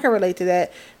myself. I can relate to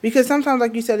that, because sometimes,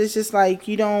 like you said, it's just like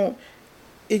you don't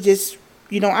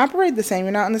operate the same.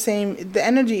 You're not in the same. The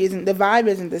energy isn't. The vibe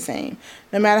isn't the same.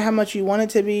 No matter how much you want it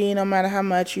to be. No matter how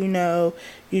much you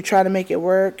try to make it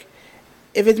work.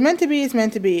 If it's meant to be, it's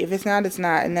meant to be. If it's not, it's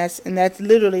not. And that's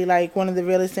literally like one of the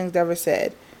realest things ever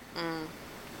said.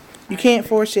 You can't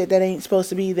force shit that ain't supposed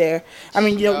to be there. I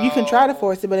mean, you can try to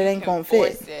force it, but it ain't gonna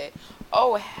fit. It.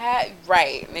 Oh,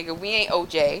 right, nigga. We ain't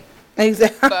OJ.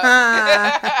 Exactly.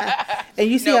 And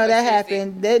you see how that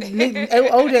happened. That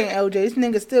OJ ain't OJ. This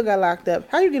nigga still got locked up.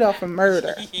 How you get off from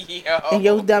murder? And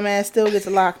your dumb ass still gets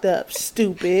locked up.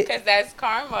 Stupid. Because that's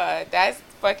karma. That's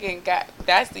fucking God.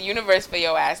 That's the universe for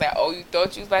your ass. Like, oh, you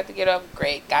thought you was about to get off?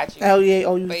 Great, got you. Oh yeah.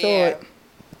 Oh, you thought. Yeah.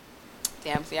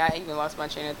 Damn. See, I even lost my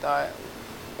train of thought.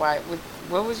 Why?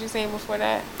 What was you saying before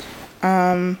that?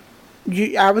 I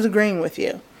was agreeing with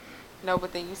you. No,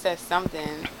 but then you said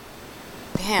something.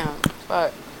 Damn,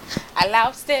 fuck. I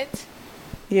lost it.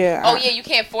 Yeah. Oh, yeah, you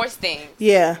can't force things.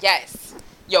 Yeah. Yes.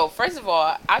 Yo, first of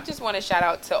all, I just want to shout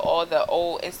out to all the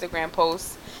old Instagram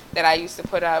posts that I used to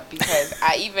put up, because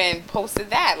I even posted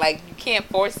that. Like, you can't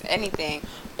force anything.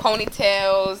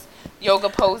 Ponytails, yoga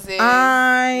poses,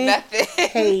 nothing.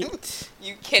 Hate.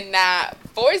 You cannot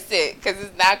force it, because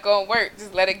it's not going to work.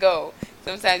 Just let it go.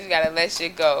 Sometimes you got to let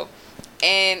shit go.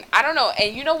 And I don't know.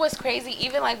 And you know what's crazy?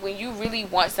 Even like when you really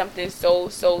want something so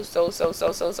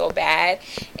bad,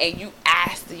 and you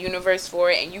ask the universe for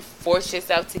it, and you force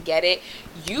yourself to get it,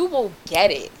 you will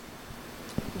get it.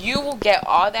 You will get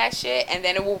all that shit, and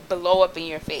then it will blow up in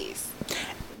your face.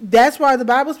 That's why the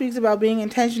Bible speaks about being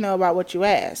intentional about what you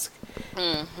ask.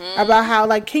 About how,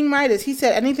 like, King Midas, he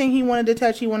said anything he wanted to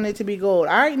touch, he wanted it to be gold.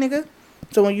 All right, nigga.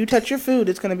 So when you touch your food,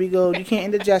 it's gonna be gold. You can't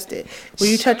indigest it. When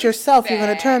you touch yourself, you're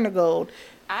gonna turn to gold.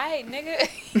 Alright, nigga.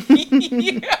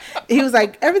 He was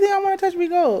like, everything I want to touch be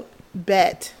gold.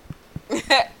 Bet.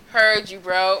 Heard you,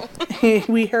 bro.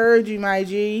 We heard you, my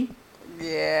G.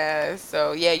 Yeah,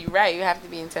 so yeah, you're right. You have to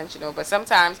be intentional, but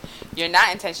sometimes you're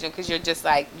not intentional because you're just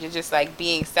like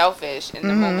being selfish in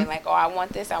the moment. Like, oh, I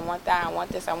want this, I want that, I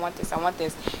want this, I want this, I want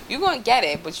this. You're gonna get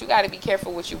it, but you got to be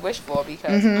careful what you wish for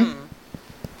because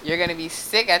you're gonna be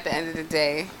sick at the end of the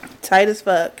day. Tight as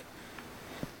fuck.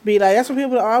 Be like, that's what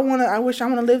people. Oh, I wish I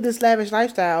want to live this lavish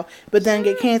lifestyle, but then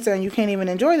get cancer and you can't even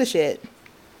enjoy the shit.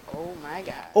 Oh my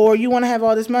god. Or you want to have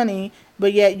all this money,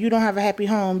 but yet you don't have a happy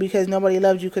home because nobody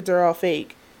loves you because they're all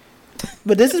fake.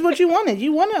 But this is what you wanted.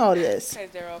 You wanted all this.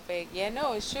 Because they're all fake. Yeah,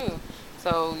 no, it's true.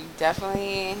 So you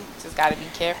definitely just got to be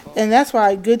careful. And that's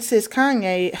why good sis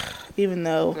Kanye, even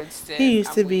though he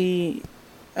used to be,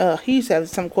 he used to have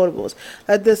some quotables.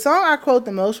 Like the song I quote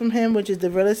the most from him, which is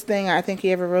the realest thing I think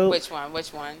he ever wrote. Which one?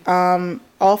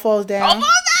 All Falls Down. All Falls Down!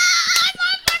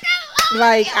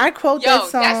 Like, I quote that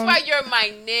song. That's why you're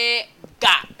my nigga.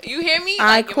 You hear me?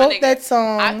 I quote that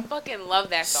song. I fucking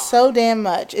love that song. So damn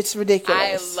much. It's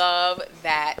ridiculous. I love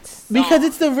that song. Because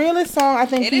it's the realest song I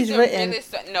think he's written.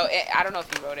 I don't know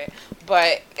if he wrote it,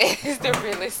 but it's the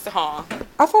realest song.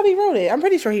 I thought he wrote it. I'm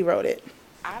pretty sure he wrote it.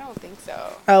 I don't think so.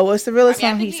 Oh, well, it's the realest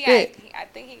song he spit. I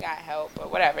think he got help,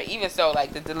 but whatever. Even so,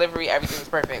 like, the delivery, everything was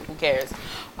perfect. Who cares?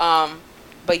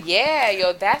 But yeah,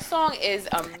 yo, that song is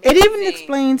amazing. It even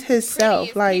explains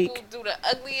himself, like, people do the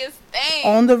ugliest thing.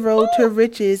 On the road to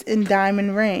riches in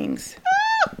diamond rings.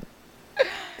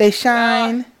 They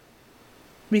shine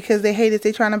because they hate it.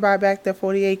 They trying to buy back their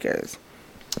 40 acres.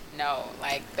 No,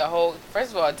 like the whole.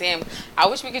 First of all, damn, I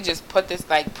wish we could just put this,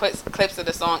 like, put clips of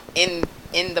the song in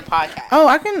the podcast. Oh,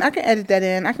 I can edit that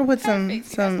in. I can put some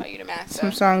songs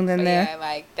in there. Yeah,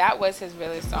 like that was his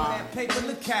realest song.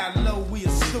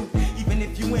 Even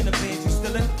if you in a band, you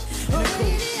still in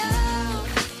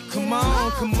Come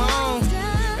on.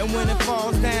 And when it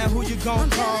falls down, who you gonna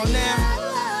call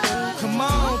now? Come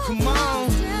on.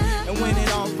 And when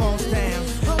it all falls down.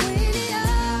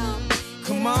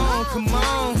 Come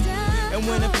on. And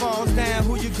when it falls down,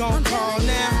 who you gonna call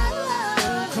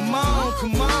now? Come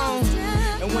on.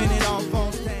 And when it all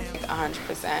falls down.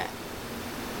 100%.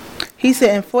 He said,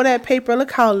 and for that paper,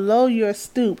 look how low you're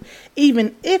stoop.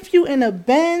 Even if you in a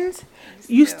Benz,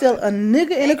 you still a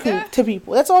nigga in a coupe to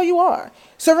people. That's all you are.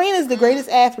 Serena's the greatest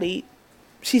athlete.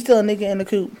 She's still a nigga in a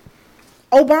coupe.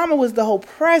 Obama was the whole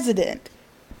president.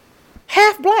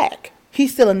 Half black.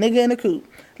 He's still a nigga in a coupe.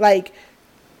 Like,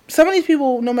 some of these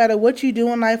people, no matter what you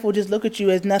do in life, will just look at you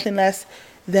as nothing less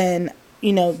than,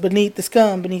 beneath the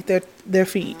scum, beneath their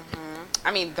feet. I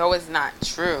mean, though it's not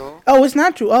true. Oh, it's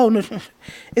not true. Oh, no,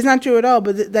 it's not true at all.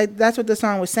 But that's what the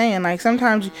song was saying. Like,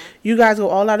 sometimes you guys go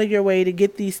all out of your way to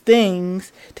get these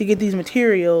things, to get these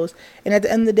materials. And at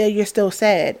the end of the day, you're still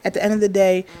sad. At the end of the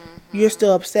day, you're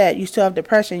still upset. You still have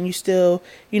depression. You still,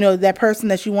 that person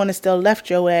that you wanted still left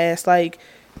your ass. Like,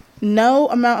 no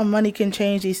amount of money can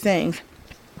change these things.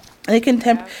 They can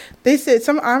They said,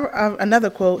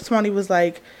 another quote, somebody was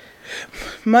like,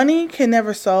 money can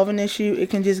never solve an issue. It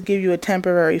can just give you a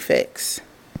temporary fix.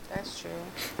 That's true.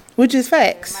 Which is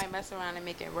facts. It might mess around and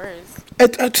make it worse.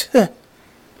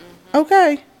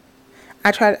 Okay.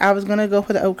 I was gonna go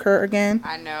for the occur again.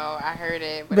 I know. I heard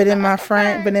it. But in my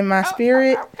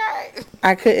spirit,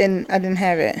 I didn't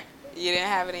have it. You didn't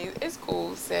have any. It's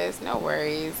cool, sis. No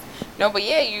worries. No, but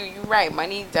yeah, you're right.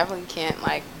 Money definitely can't,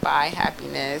 like, buy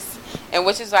happiness. And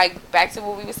which is, like, back to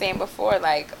what we were saying before,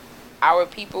 like, our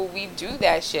people, we do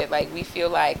that shit. Like, we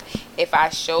feel like if I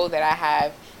show that I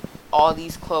have all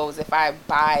these clothes, if I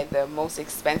buy the most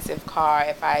expensive car,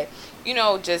 if I,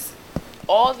 just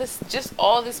all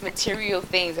this material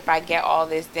things, if I get all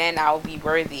this, then I'll be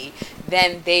worthy.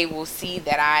 Then they will see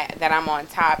that I'm on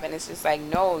top. And it's just like,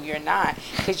 no, you're not,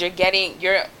 because you're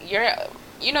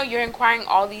inquiring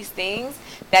all these things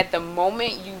that the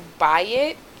moment you buy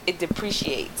it, it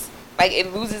depreciates. Like,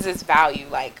 it loses its value.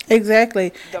 Like,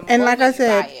 exactly. And like I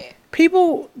said,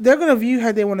 people, they're going to view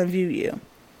how they want to view you.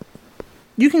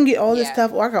 You can get all this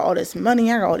stuff. Oh, I got all this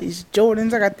money. I got all these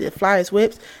Jordans. I got the flyest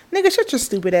whips. Nigga, shut your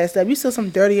stupid ass up. You still some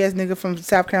dirty ass nigga from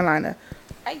South Carolina.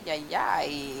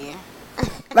 Ay.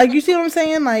 Like, you see what I'm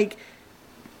saying? Like,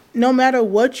 no matter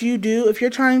what you do,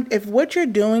 if what you're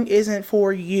doing isn't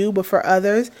for you but for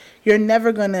others, you're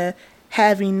never going to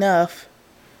have enough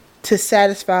to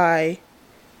satisfy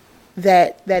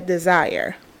that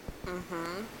desire.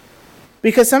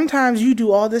 Because sometimes you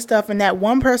do all this stuff and that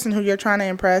one person who you're trying to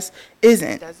impress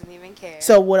doesn't even care.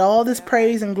 So with all this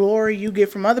praise and glory you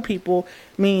get from other people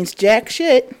means jack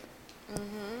shit.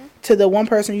 to the one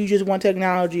person you just want to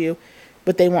acknowledge you,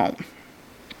 but they won't.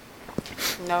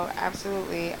 No,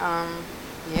 absolutely.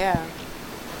 Yeah.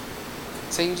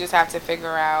 So you just have to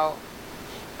figure out,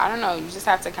 I don't know, you just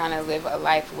have to kind of live a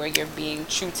life where you're being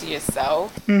true to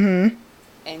yourself. Mm-hmm.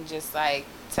 And just like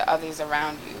to others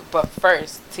around you, but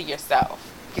first to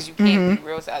yourself, because you can't be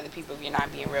real to other people if you're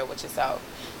not being real with yourself.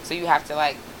 So you have to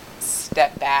like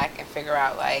step back and figure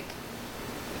out, like,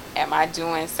 am I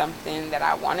doing something that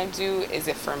I want to do? Is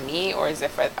it for me or is it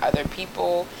for other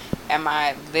people? Am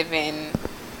I living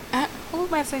who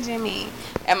messaging me?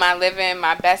 Am I living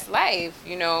my best life,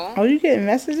 you know? Oh, you getting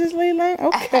messages, Leland?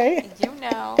 Okay. You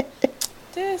know,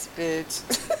 this bitch.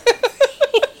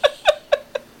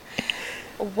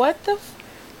 What the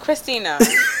Christina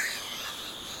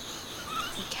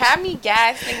had me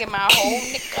gas thinking my whole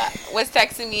nigga was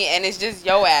texting me and it's just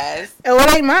your ass. Oh,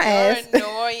 it ain't my You're ass.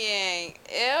 annoying.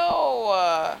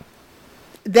 Ew.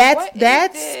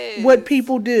 That's what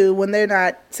people do when they're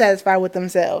not satisfied with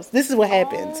themselves. This is what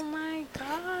happens. Oh my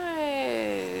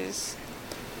gosh.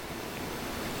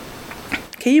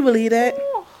 Can you believe that?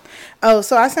 Ooh. Oh,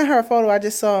 so I sent her a photo I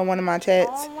just saw in one of my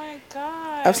chats. Oh my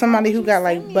god. Of somebody who got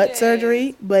like butt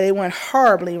surgery, but it went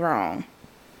horribly wrong.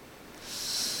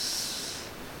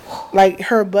 Like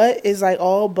her butt is like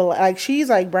all black, like she's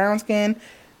like brown skin.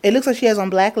 It looks like she has on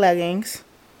black leggings,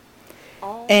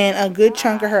 and a good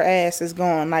chunk of her ass is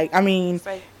gone. Like, I mean, it's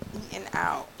like eaten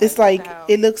out. It's like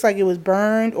it looks like it was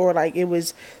burned or like it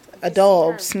was a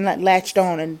dog latched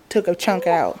on and took a chunk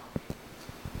out.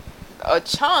 A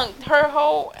chunk, her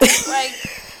whole like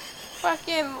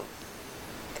fucking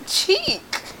cheek.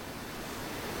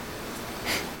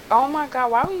 Oh my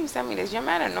god, why would you send me this? You're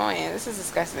mad annoying. This is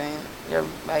disgusting. You're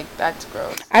like, that's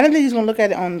gross. I didn't think he was gonna look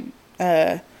at it on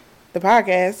the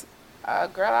podcast.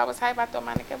 Girl, I was hype. I thought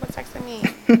my nigga was texting me.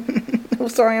 I'm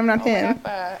sorry, I'm not him.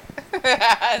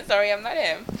 Sorry, I'm not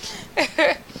him.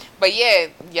 But yeah,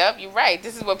 yep, you're right.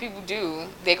 This is what people do.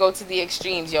 They go to the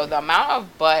extremes. Yo, the amount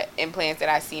of butt implants that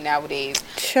I see nowadays.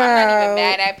 Child. I'm not even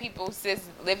mad at people. Sis,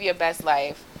 live your best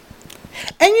life.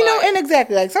 And you know, and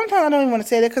exactly, like sometimes I don't even want to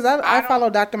say that because I follow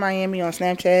Dr. Miami on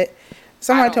Snapchat.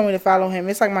 Somebody told me to follow him.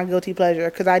 It's like my guilty pleasure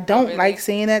because I don't like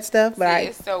seeing that stuff, but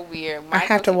it's so weird. I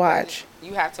have to watch.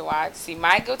 You have to watch. See,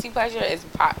 my guilty pleasure is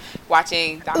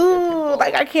watching Dr. Ooh, Pimple.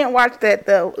 like I can't watch that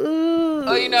though. Ooh.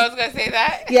 Oh, you know I was gonna say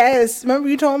that? Yes. Remember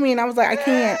you told me, and I was like, I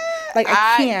can't. Like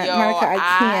I can't, Monica. I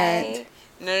can't.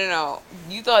 No.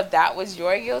 You thought that was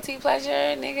your guilty pleasure,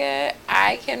 nigga?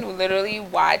 I can literally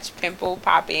watch pimple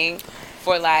popping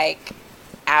for like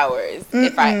hours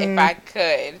if I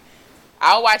could.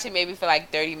 I'll watch it maybe for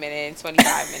like 30 minutes,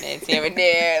 25 minutes here and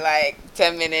there, like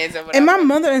 10 minutes or whatever. And my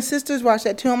mother and sisters watch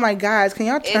that too. I'm like, guys, can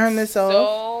y'all turn this off?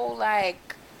 So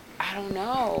like, I don't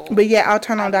know. But yeah, I'll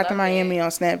turn on Dr. Miami on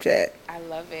Snapchat. I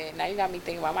love it. Now you got me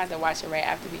thinking about I might have to watch it right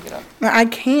after we get up. I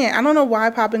can't. I don't know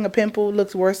why popping a pimple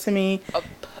looks worse to me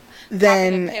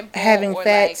than having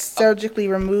fat like surgically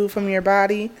removed from your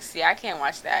body. See, I can't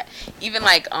watch that. Even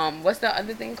like, what's the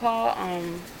other thing called?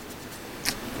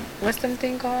 What's them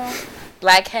thing called?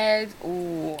 Blackheads.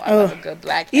 Ooh, I love a good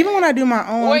blackhead. Even when I do my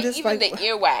own, or just even like the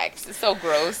earwax. It's so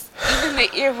gross. Even the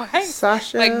earwax.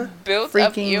 Sasha, like built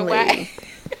up earwax.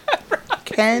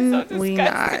 Can we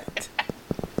not?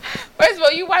 First of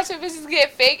all, you watching bitches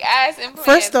get fake ass implants.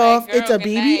 First off, like, girl, it's a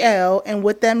BBL, and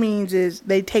what that means is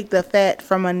they take the fat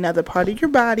from another part of your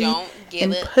body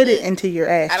and put it into your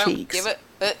ass cheeks.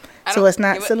 So it's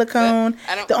not silicone.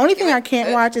 The only thing I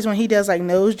can't watch is when he does like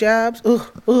nose jobs.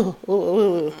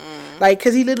 Ooh. Like,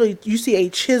 cause he literally, you see a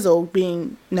chisel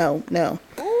being no.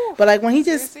 Ooh, but like when he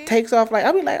just takes off, like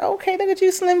I'll be like, okay, look at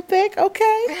you, slim thick.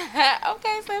 Okay.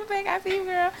 Okay, slim thick. I see you,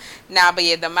 girl. Nah, but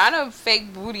yeah, the amount of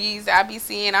fake booties I be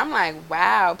seeing, I'm like,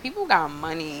 wow, people got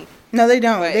money. No, they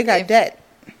don't. But they got debt.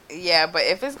 Yeah, but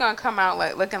if it's gonna come out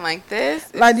like looking like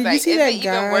this, like, did you see that guy? Is it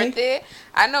even worth it?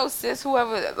 I know sis,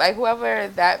 whoever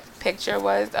that picture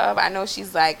was of, I know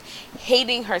she's like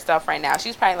hating herself right now.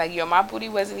 She's probably like, yo, my booty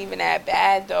wasn't even that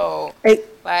bad though.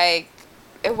 Like,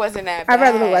 it wasn't that bad. I'd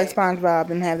rather look like SpongeBob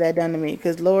than have that done to me,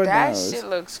 because Lord knows. That shit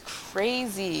looks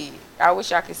crazy. I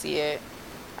wish y'all could see it.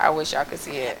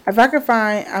 If I could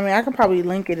find, I could probably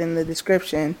link it in the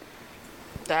description.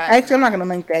 Actually, I'm not gonna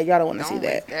link that. Y'all don't want to see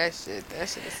that. That shit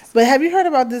is... But have you heard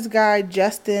about this guy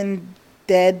Justin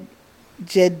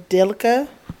Jedilka?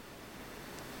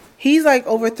 He's like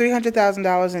over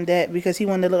 $300,000 in debt because he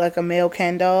wanted to look like a male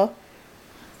Ken doll.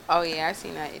 Oh yeah, I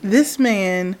seen that. This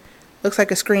man looks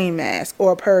like a Scream mask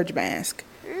or a Purge mask.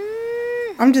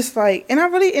 I'm just like, and I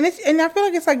feel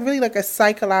like it's like really like a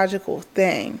psychological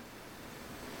thing.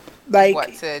 Like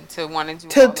what to want to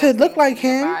do all to those look things like to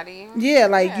your him. body? Yeah,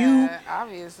 like Yeah,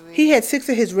 obviously. he had 6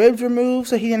 of his ribs removed,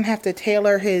 so he didn't have to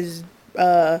tailor his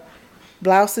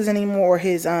blouses anymore, or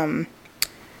his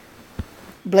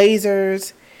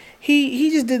blazers. He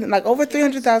just did like over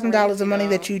 $300,000 of money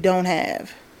that you don't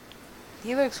have.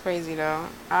 He looks crazy though.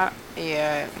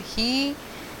 Yeah,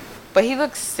 but he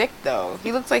looks sick though.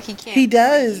 He looks like he can't. He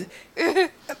does. breathe.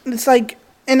 It's like,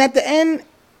 and at the end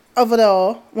of it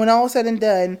all, when all is said and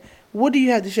done, what do you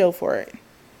have to show for it?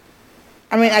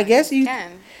 I mean, I guess you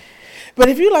can. But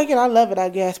if you like it, I love it, I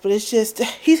guess. But it's just,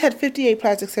 he's had 58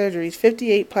 plastic surgeries.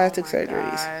 58 plastic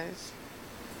surgeries. Gosh.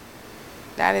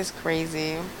 That is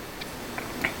crazy.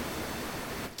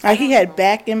 Like, he had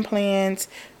back implants.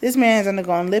 This man's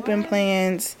undergone lip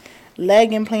implants,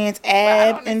 leg implants, But I don't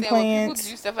ab understand implants. when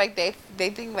people do stuff like they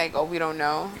think like, oh, we don't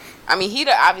know. I mean,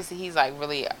 obviously he's like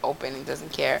really open and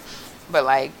doesn't care, but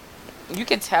like you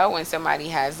could tell when somebody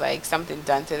has like something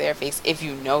done to their face if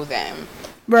you know them.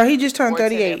 Bro, he just turned Or to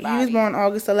their 38. He was body. born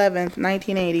August 11th,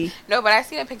 1980. No, but I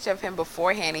seen a picture of him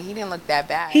beforehand and he didn't look that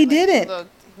bad. He Like, didn't.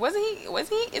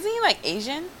 Isn't he like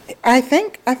Asian? I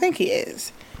think he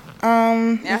is.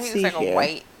 Now Let's he see looks like here. a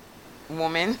white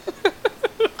woman.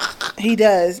 He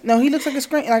does. No, he looks like a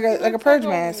screen, like a purge Like a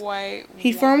mask. white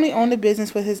He firmly woman. owned a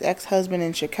business with his ex-husband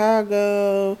in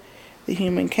Chicago, the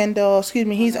Human Kendall. Excuse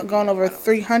me, he's gone over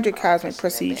 300 cosmetic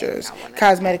procedures.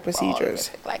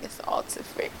 Like it's all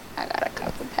different. I got a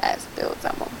couple past bills.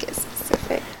 I won't get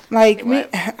specific. Like me, What?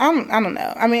 I don't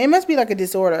know. I mean, it must be like a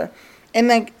disorder, and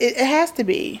like it has to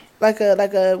be like a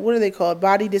what are they called?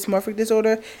 Body dysmorphic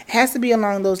disorder. It has to be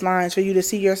along those lines for you to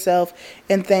see yourself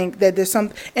and think that there's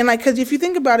some, and like, because if you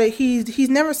think about it, he's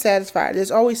never satisfied.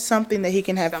 There's always something that he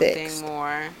can have Something fixed.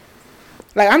 more.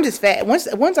 Like, I'm just fat. Once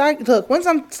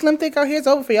I'm slim thick out here, it's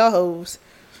over for y'all hoes.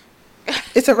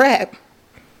 It's a wrap.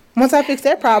 Once I fix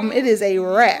that problem, it is a You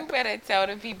wrap. better tell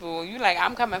the people. You like,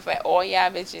 I'm coming for all y'all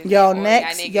bitches. Y'all all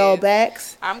necks, niggas. y'all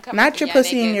backs. I'm coming Not for your y'all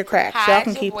pussy and niggas. your cracks. Hide Y'all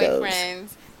can your keep those. boyfriends.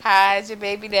 Hide your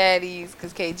baby daddies.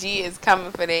 Because KG is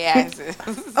coming for their asses.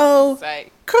 Oh. It's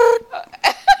like, Kirk.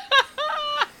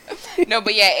 no,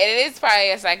 but yeah, it is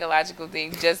probably a psychological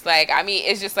thing. Just like, I mean,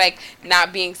 it's just like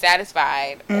not being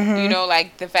satisfied. Mm-hmm. You know,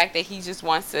 like the fact that he just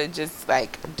wants to just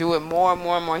like do it more and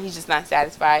more and more. He's just not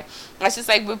satisfied. That's just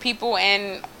like with people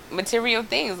and material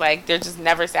things. Like they're just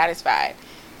never satisfied.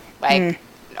 Like,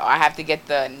 no, I have to get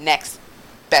the next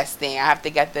best thing. I have to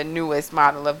get the newest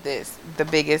model of this, the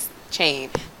biggest chain,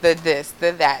 the this,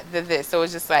 the that, the this. So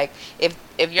it's just like if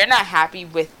you're not happy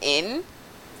within,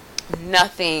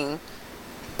 nothing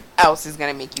else is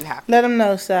gonna make you happy. Let them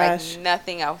know, Sash. Like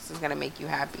nothing else is gonna make you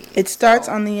happy. It starts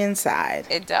So, on the inside.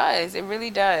 It does. It really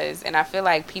does. And I feel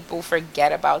like people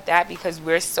forget about that because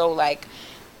we're so like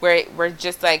we're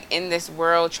just like in this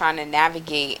world trying to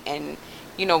navigate, and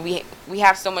you know, we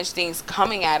have so much things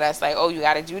coming at us like, oh, you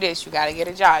got to do this, you got to get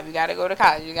a job, you got to go to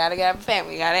college, you got to get a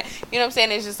family, you got to, you know what I'm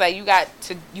saying? It's just like you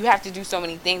have to do so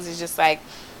many things. It's just like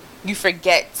you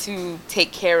forget to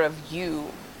take care of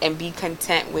you and be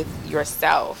content with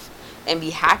yourself and be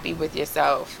happy with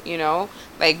yourself, you know?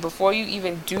 Like before you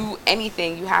even do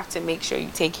anything, you have to make sure you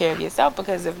take care of yourself,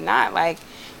 because if not, like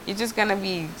you're just gonna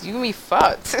be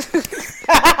fucked.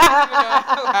 I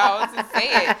don't even know how else to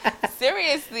say it.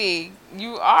 Seriously,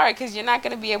 you are, because you're not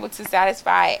gonna be able to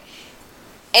satisfy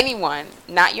anyone.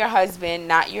 Not your husband,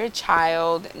 not your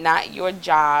child, not your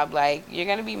job. Like you're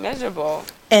gonna be miserable.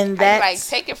 And that's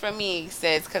like, take it from me,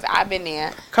 sis, because I've been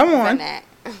there. Come Done on. that.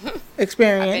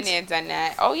 experience. I've been there, done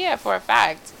that. Oh yeah, for a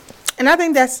fact. And I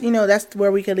think that's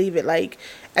where we could leave it. Like,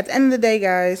 at the end of the day,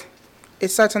 guys, it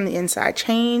starts on the inside.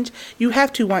 Change, you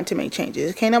have to want to make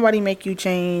changes. Can't nobody make you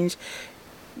change.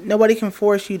 Nobody can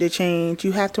force you to change.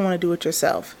 You have to want to do it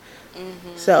yourself.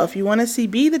 Mm-hmm. So if you want to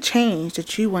be the change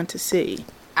that you want to see.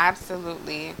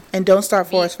 Absolutely. And don't start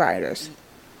forest fires.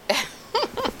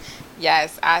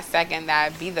 Yes, I second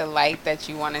that. Be the light that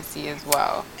you want to see as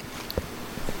well.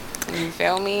 You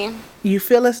feel me? You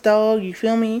feel us, dog. You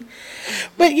feel me?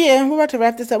 But yeah, we're about to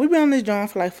wrap this up. We've been on this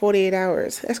joint for like 48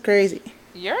 hours. That's crazy.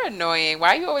 You're annoying.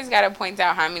 Why you always got to point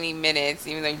out how many minutes,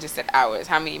 even though you just said hours,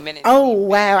 how many minutes? Oh,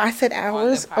 wow. I said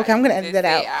hours? Okay, I'm going to edit that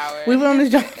out. Hours. We've been on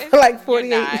this joint for like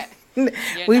 48. You're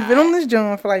We've been not. on this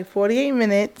joint for like 48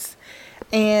 minutes.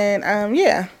 And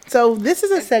yeah, so this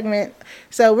is a segment.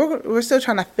 So we're still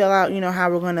trying to fill out, how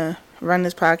we're going to run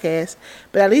this podcast.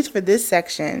 But at least for this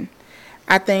section,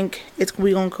 I think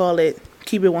we're going to call it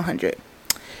Keep It 100.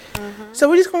 Mm-hmm. So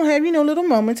we're just going to have, little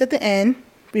moments at the end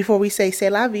before we say c'est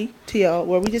la vie to y'all,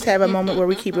 where we just have a moment where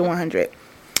we keep it 100.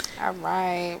 All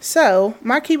right. So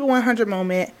my Keep It 100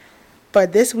 moment for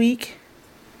this week.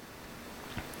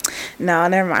 No,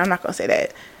 never mind. I'm not gonna say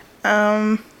that.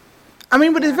 I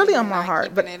mean, but it's really on my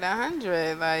heart. But it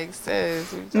 100, like,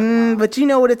 sis. What but you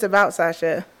know what it's about,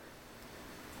 Sasha.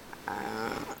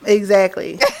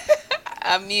 Exactly.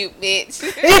 a mute, bitch.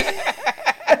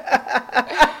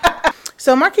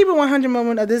 So my keep it 100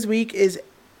 moment of this week is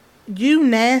you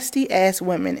nasty ass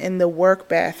women in the work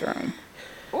bathroom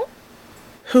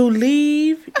who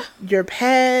leave your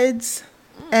pads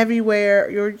everywhere,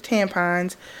 your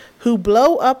tampons, who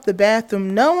blow up the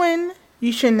bathroom knowing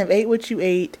you shouldn't have ate what you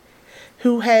ate,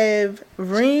 who have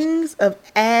rings of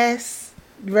ass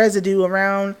residue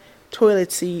around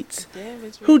toilet seats,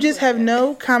 who just have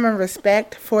no common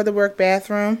respect for the work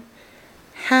bathroom.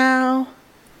 How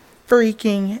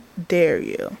freaking dare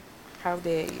you? How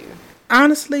dare you?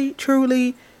 Honestly,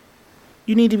 truly,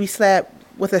 you need to be slapped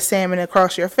with a salmon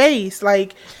across your face.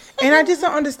 Like, and I just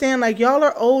don't understand. Like, y'all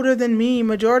are older than me.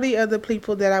 Majority of the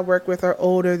people that I work with are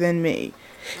older than me.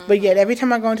 But yet, every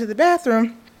time I go into the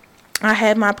bathroom, I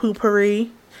have my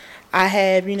poopery. I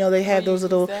have, they have those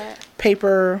little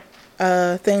paper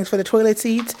things for the toilet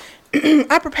seats.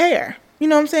 I prepare. You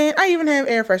know what I'm saying? I even have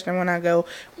air freshener when I go,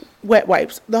 wet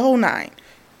wipes, the whole 9.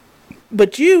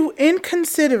 But you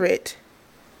inconsiderate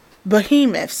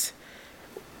behemoths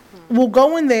will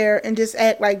go in there and just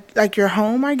act like you're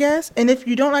home, I guess. And if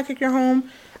you don't like your home,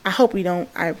 I hope you don't.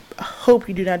 I hope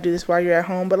you do not do this while you're at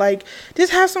home. But, like,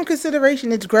 just have some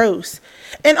consideration. It's gross.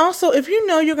 And also, if you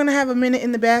know you're going to have a minute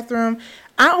in the bathroom,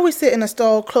 I always sit in a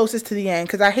stall closest to the end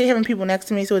because I hate having people next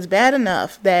to me. So it's bad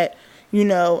enough that,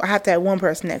 I have to have one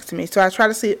person next to me. So I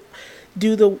try to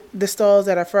do the stalls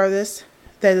that are furthest,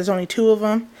 that there's only 2 of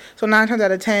them. So 9 times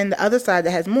out of 10, the other side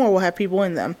that has more will have people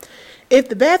in them. If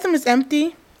the bathroom is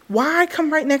empty, why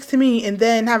come right next to me and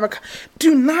then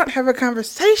do not have a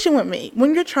conversation with me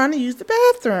when you're trying to use the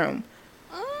bathroom?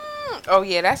 Oh,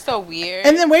 yeah, that's so weird.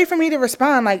 And then wait for me to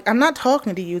respond. Like, I'm not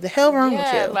talking to you. The hell wrong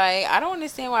with you? Like, I don't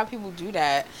understand why people do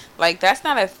that. Like, that's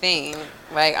not a thing.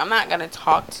 Like, I'm not going to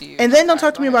talk to you. And then don't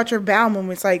talk to me about your bowel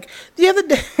movements. Like, the other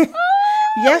day,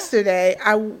 yesterday,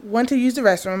 I went to use the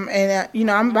restroom, and,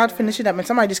 I'm about to finish it up, and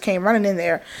somebody just came running in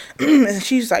there, and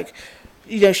she's like,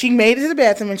 she made it to the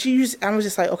bathroom, and I was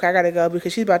just like, okay, I gotta go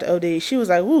because she's about to OD. She was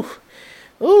like, ooh.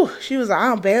 She was like,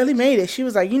 I barely made it. She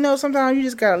was like, sometimes you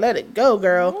just gotta let it go,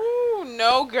 girl. Ooh,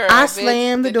 no, girl. I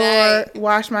slammed the door,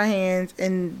 washed my hands,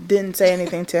 and didn't say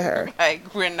anything to her.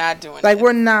 Like, we're not doing like, this.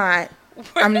 we're not.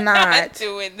 I'm not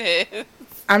doing this.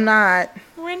 I'm not.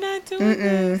 We're not doing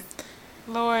this.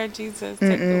 Lord Jesus,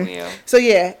 take the wheel. So,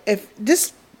 yeah, if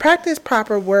just practice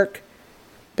proper work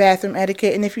bathroom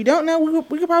etiquette, and if you don't know, we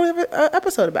could probably have an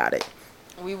episode about it.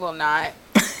 We will not.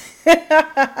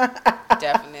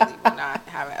 Definitely will not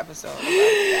have an episode about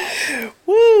that.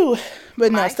 Woo!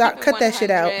 But no, cut that shit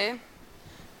out.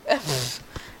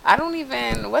 I don't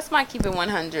even. What's my keep it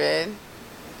 100?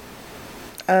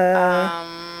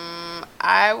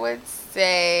 I would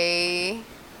say.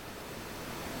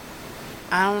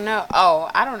 I don't know.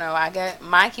 Oh, I don't know. I guess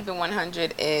my keep it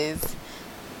 100 is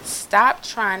stop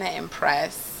trying to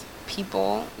impress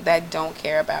people that don't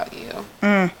care about you.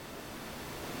 And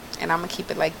I'm gonna keep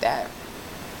it like that.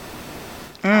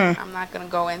 I'm not gonna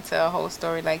go into a whole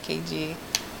story like KG.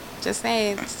 Just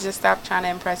saying, just stop trying to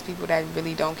impress people that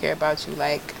really don't care about you.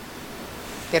 Like,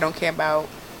 they don't care about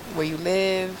where you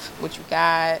live, what you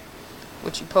got,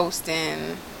 what you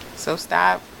posting. So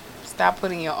stop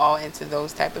putting your all into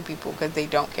those type of people because they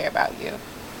don't care about you.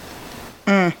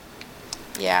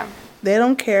 Yeah. They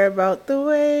don't care about the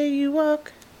way you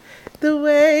walk, the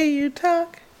way you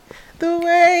talk, the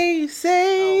way you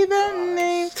say the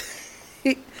names.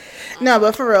 No,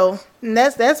 but for real,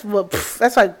 that's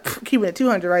like keeping it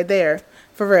 200 right there,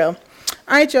 for real.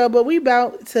 All right, y'all, but we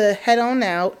about to head on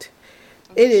out.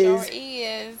 It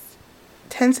is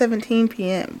 10:17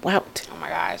 p.m. Wow. Oh my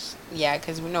gosh. Yeah,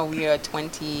 because we know we are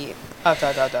 20. We're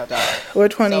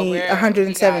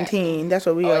 117. That's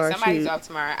what we are. Somebody's off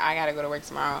tomorrow. I gotta go to work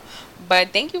tomorrow.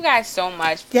 But thank you guys so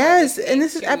much. Yes, and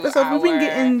this is episode. We've been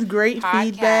getting great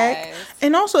feedback.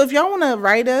 And also, if y'all want to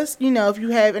write us, if you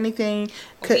have anything.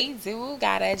 We do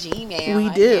got a Gmail. We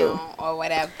do. Or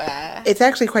whatever. It's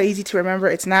actually quite easy to remember.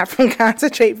 It's not from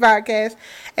Concentrate Podcast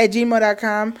at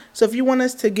gmail.com. So if you want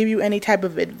us to give you any type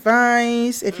of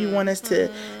advice, if you want us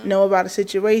to know about a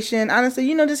situation, honestly,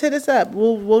 just hit us up.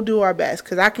 We'll do our best,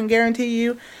 because I can guarantee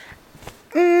you,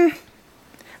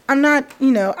 I'm not,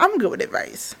 I'm good with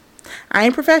advice. I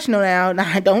ain't professional now.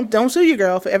 Nah, don't sue your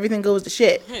girl for everything goes to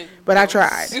shit. But I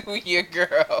tried. Sue your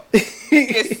girl.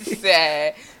 It's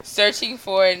sad. Searching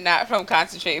for not from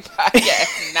Concentrate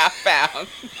Podcast, not found.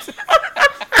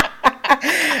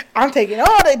 I'm taking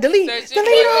all that. Delete all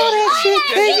that shit,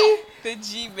 baby. The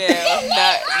Gmail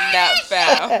not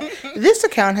found. This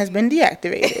account has been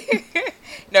deactivated.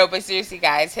 No, but seriously,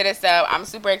 guys, hit us up. I'm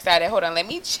super excited. Hold on, let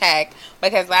me check,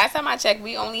 because last time I checked,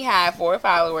 we only had 4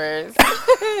 followers.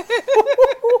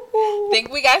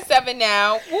 Think we got 7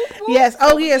 now. Whoop, whoop. Yes. So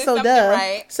Oh we yeah. did So something duh.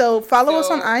 right. So follow us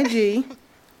on IG.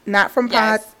 Not from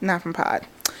Yes.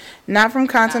 Not from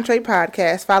Concentrate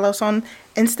Podcast. Follow us on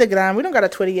Instagram. We don't got a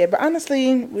Twitter yet, but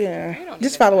honestly, We don't need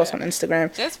just a follow us Twitter. on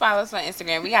Instagram. Just follow us on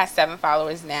Instagram. We got 7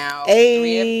 followers now.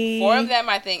 Ayy. 4 of them,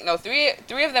 I think. No, 3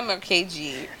 of them are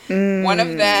KG. One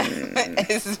of them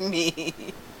is me.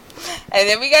 And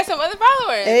then we got some other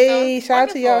followers. Hey, So shout out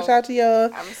to y'all. wonderful. Shout out to y'all.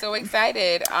 I'm so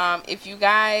excited. If you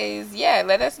guys,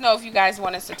 let us know if you guys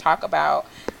want us to talk about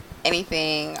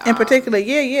anything. In particular,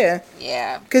 yeah.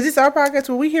 Yeah. Because it's our podcast,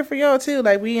 but we here for y'all too.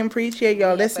 Like, we appreciate y'all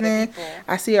Yeah, for the listening. people.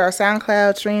 I see our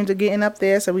SoundCloud streams are getting up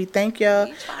there, so we thank y'all.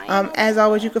 We trying. As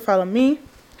always, you can follow me,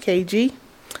 KG,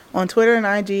 on Twitter and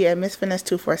IG at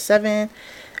MissFinesse247.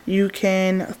 You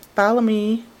can follow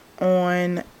me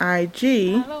on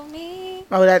IG. Follow me.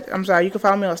 I'm sorry. You can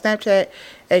follow me on Snapchat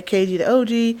at KG the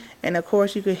OG. And of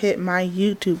course, you can hit my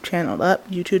YouTube channel up,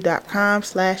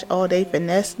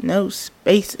 youtube.com/alldayfinesse, no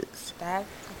spaces. That's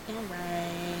fucking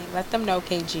right. Let them know,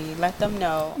 KG. Let them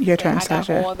know. Your turn, I got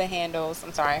Sasha. all the handles.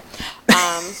 I'm sorry.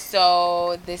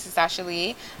 So this is Sasha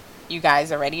Lee. You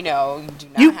guys already know. You do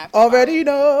not You have to already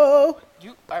know.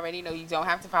 You already know you don't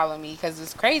have to follow me, because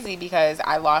it's crazy, because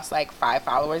I lost like 5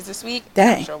 followers this week. Dang.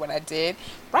 I'm not sure what I did.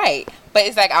 Right. But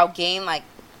it's like I'll gain like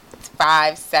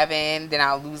 5, 7, then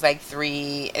I'll lose like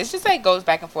 3. It's just like goes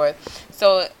back and forth.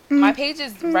 So my page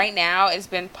is right now, it's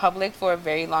been public for a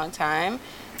very long time.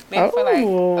 Maybe for like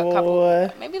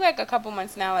a couple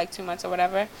months now, like 2 months or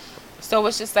whatever. So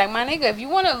it's just like, my nigga, if you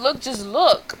want to look, just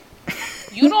look.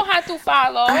 You don't have to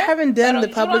follow. I haven't done But the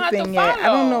you don't public have to thing yet. I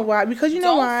don't know follow. why. Because you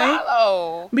know Don't why?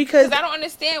 follow. Because I don't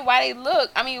understand why they look.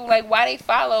 I mean, like, why they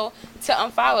follow to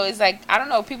unfollow. It's like, I don't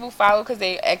know, people follow because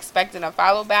they expecting a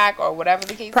follow back or whatever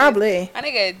the case Probably. is. My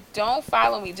nigga, don't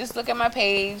follow me. Just look at my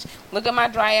page. Look at my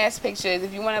dry ass pictures.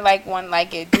 If you want to like one,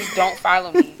 like it. Just don't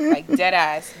follow me. Like, dead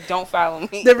ass. Don't follow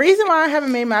me. The reason why I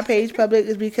haven't made my page public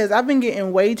is because I've been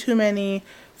getting way too many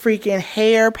freaking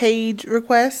hair page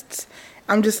requests.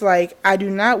 I'm just like, I do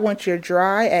not want your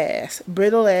dry ass,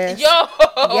 brittle ass, Yo!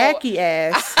 yucky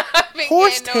ass,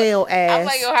 horsetail ass, I'm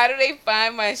like, yo, how do they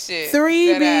find my shit?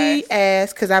 3B Dead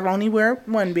ass, because I've only wear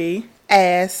 1B,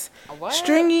 ass, What?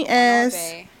 stringy All ass,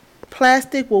 day.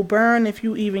 plastic will burn if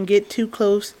you even get too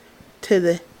close to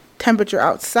the temperature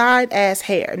outside, ass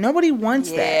hair. Nobody wants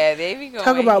that. Yeah, they be going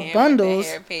Talk about ham with bundles.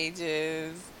 the hair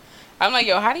pages. I'm like,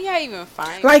 yo, how do y'all even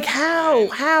find? Like, me?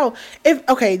 how? If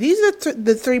okay, these are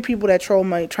the 3 people that troll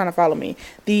me trying to follow me.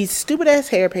 These stupid ass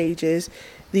hair pages,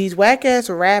 these whack ass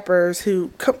rappers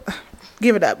who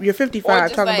give it up. You're Or 55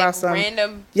 just, talking like, about some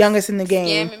random youngest in the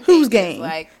game. scamming Whose pages, game?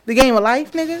 like- The game of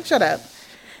life, nigga. Shut up.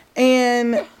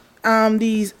 And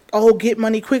these get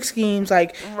money quick schemes like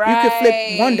you could flip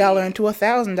Right. $1 into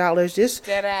 $1,000. Just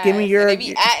dead ass. give me your. And they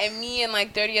be atting me and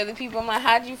like 30 other people. I'm like,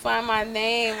 how'd you find my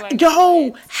name? Like, Yo,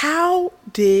 what? how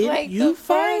did Like, you the fuck?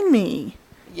 find me?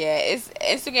 Yeah,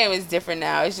 Instagram is different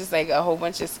now. It's just like a whole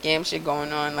bunch of scam shit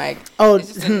going on. Like, Oh,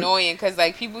 it's just annoying because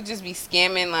like people just be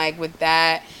scamming like with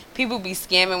that. People be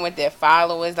scamming with their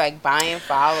followers, like buying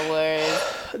followers,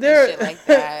 and They're shit like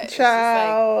that. It's just, like,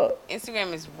 child.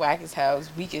 Instagram is whack as hell. It's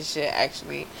weak as shit,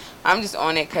 actually. I'm just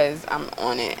on it because I'm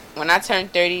on it. When I turn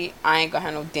 30, I ain't gonna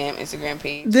have no damn Instagram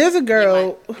page. There's a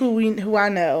girl who I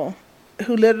know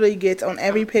who literally gets on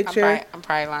every picture I'm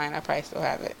probably lying. I probably still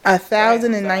have it.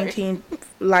 1,019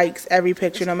 likes every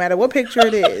picture, no matter what picture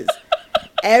it is.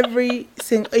 Every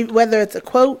single, whether it's a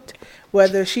quote,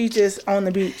 whether she's just on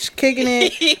the beach kicking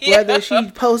it, Yeah. whether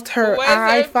she posts her What's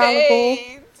eye her follicle.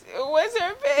 page? What's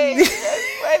her page? That's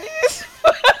funny as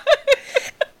fuck.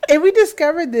 And we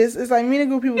discovered this. It's like me and a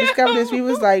group of people discovered this. We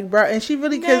was like, bro, and she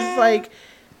really, because No. like,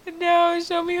 No,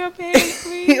 show me her page,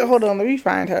 please. hold on, let me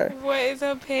find her. What is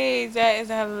her page? That is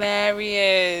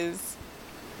hilarious.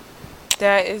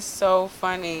 That is so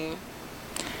funny.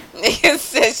 It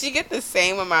says she get the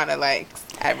same amount of likes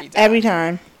every time. Every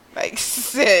time, Like,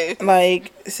 sis.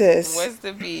 like, sis, What's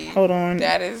the B? hold on,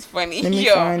 That is funny. let me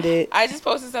Yo, find it. I just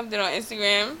posted something on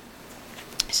Instagram.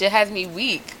 Shit has me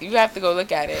weak. You have to go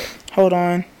look at it. Hold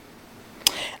on.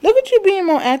 Look at you being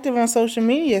more active on social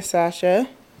media, Sasha.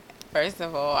 First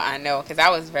of all, I know, because I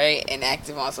was very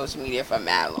inactive on social media for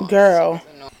mad long. Girl.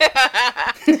 And on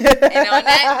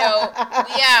that note,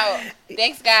 we out.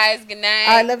 Thanks, guys. Good night.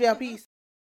 I love y'all. Peace.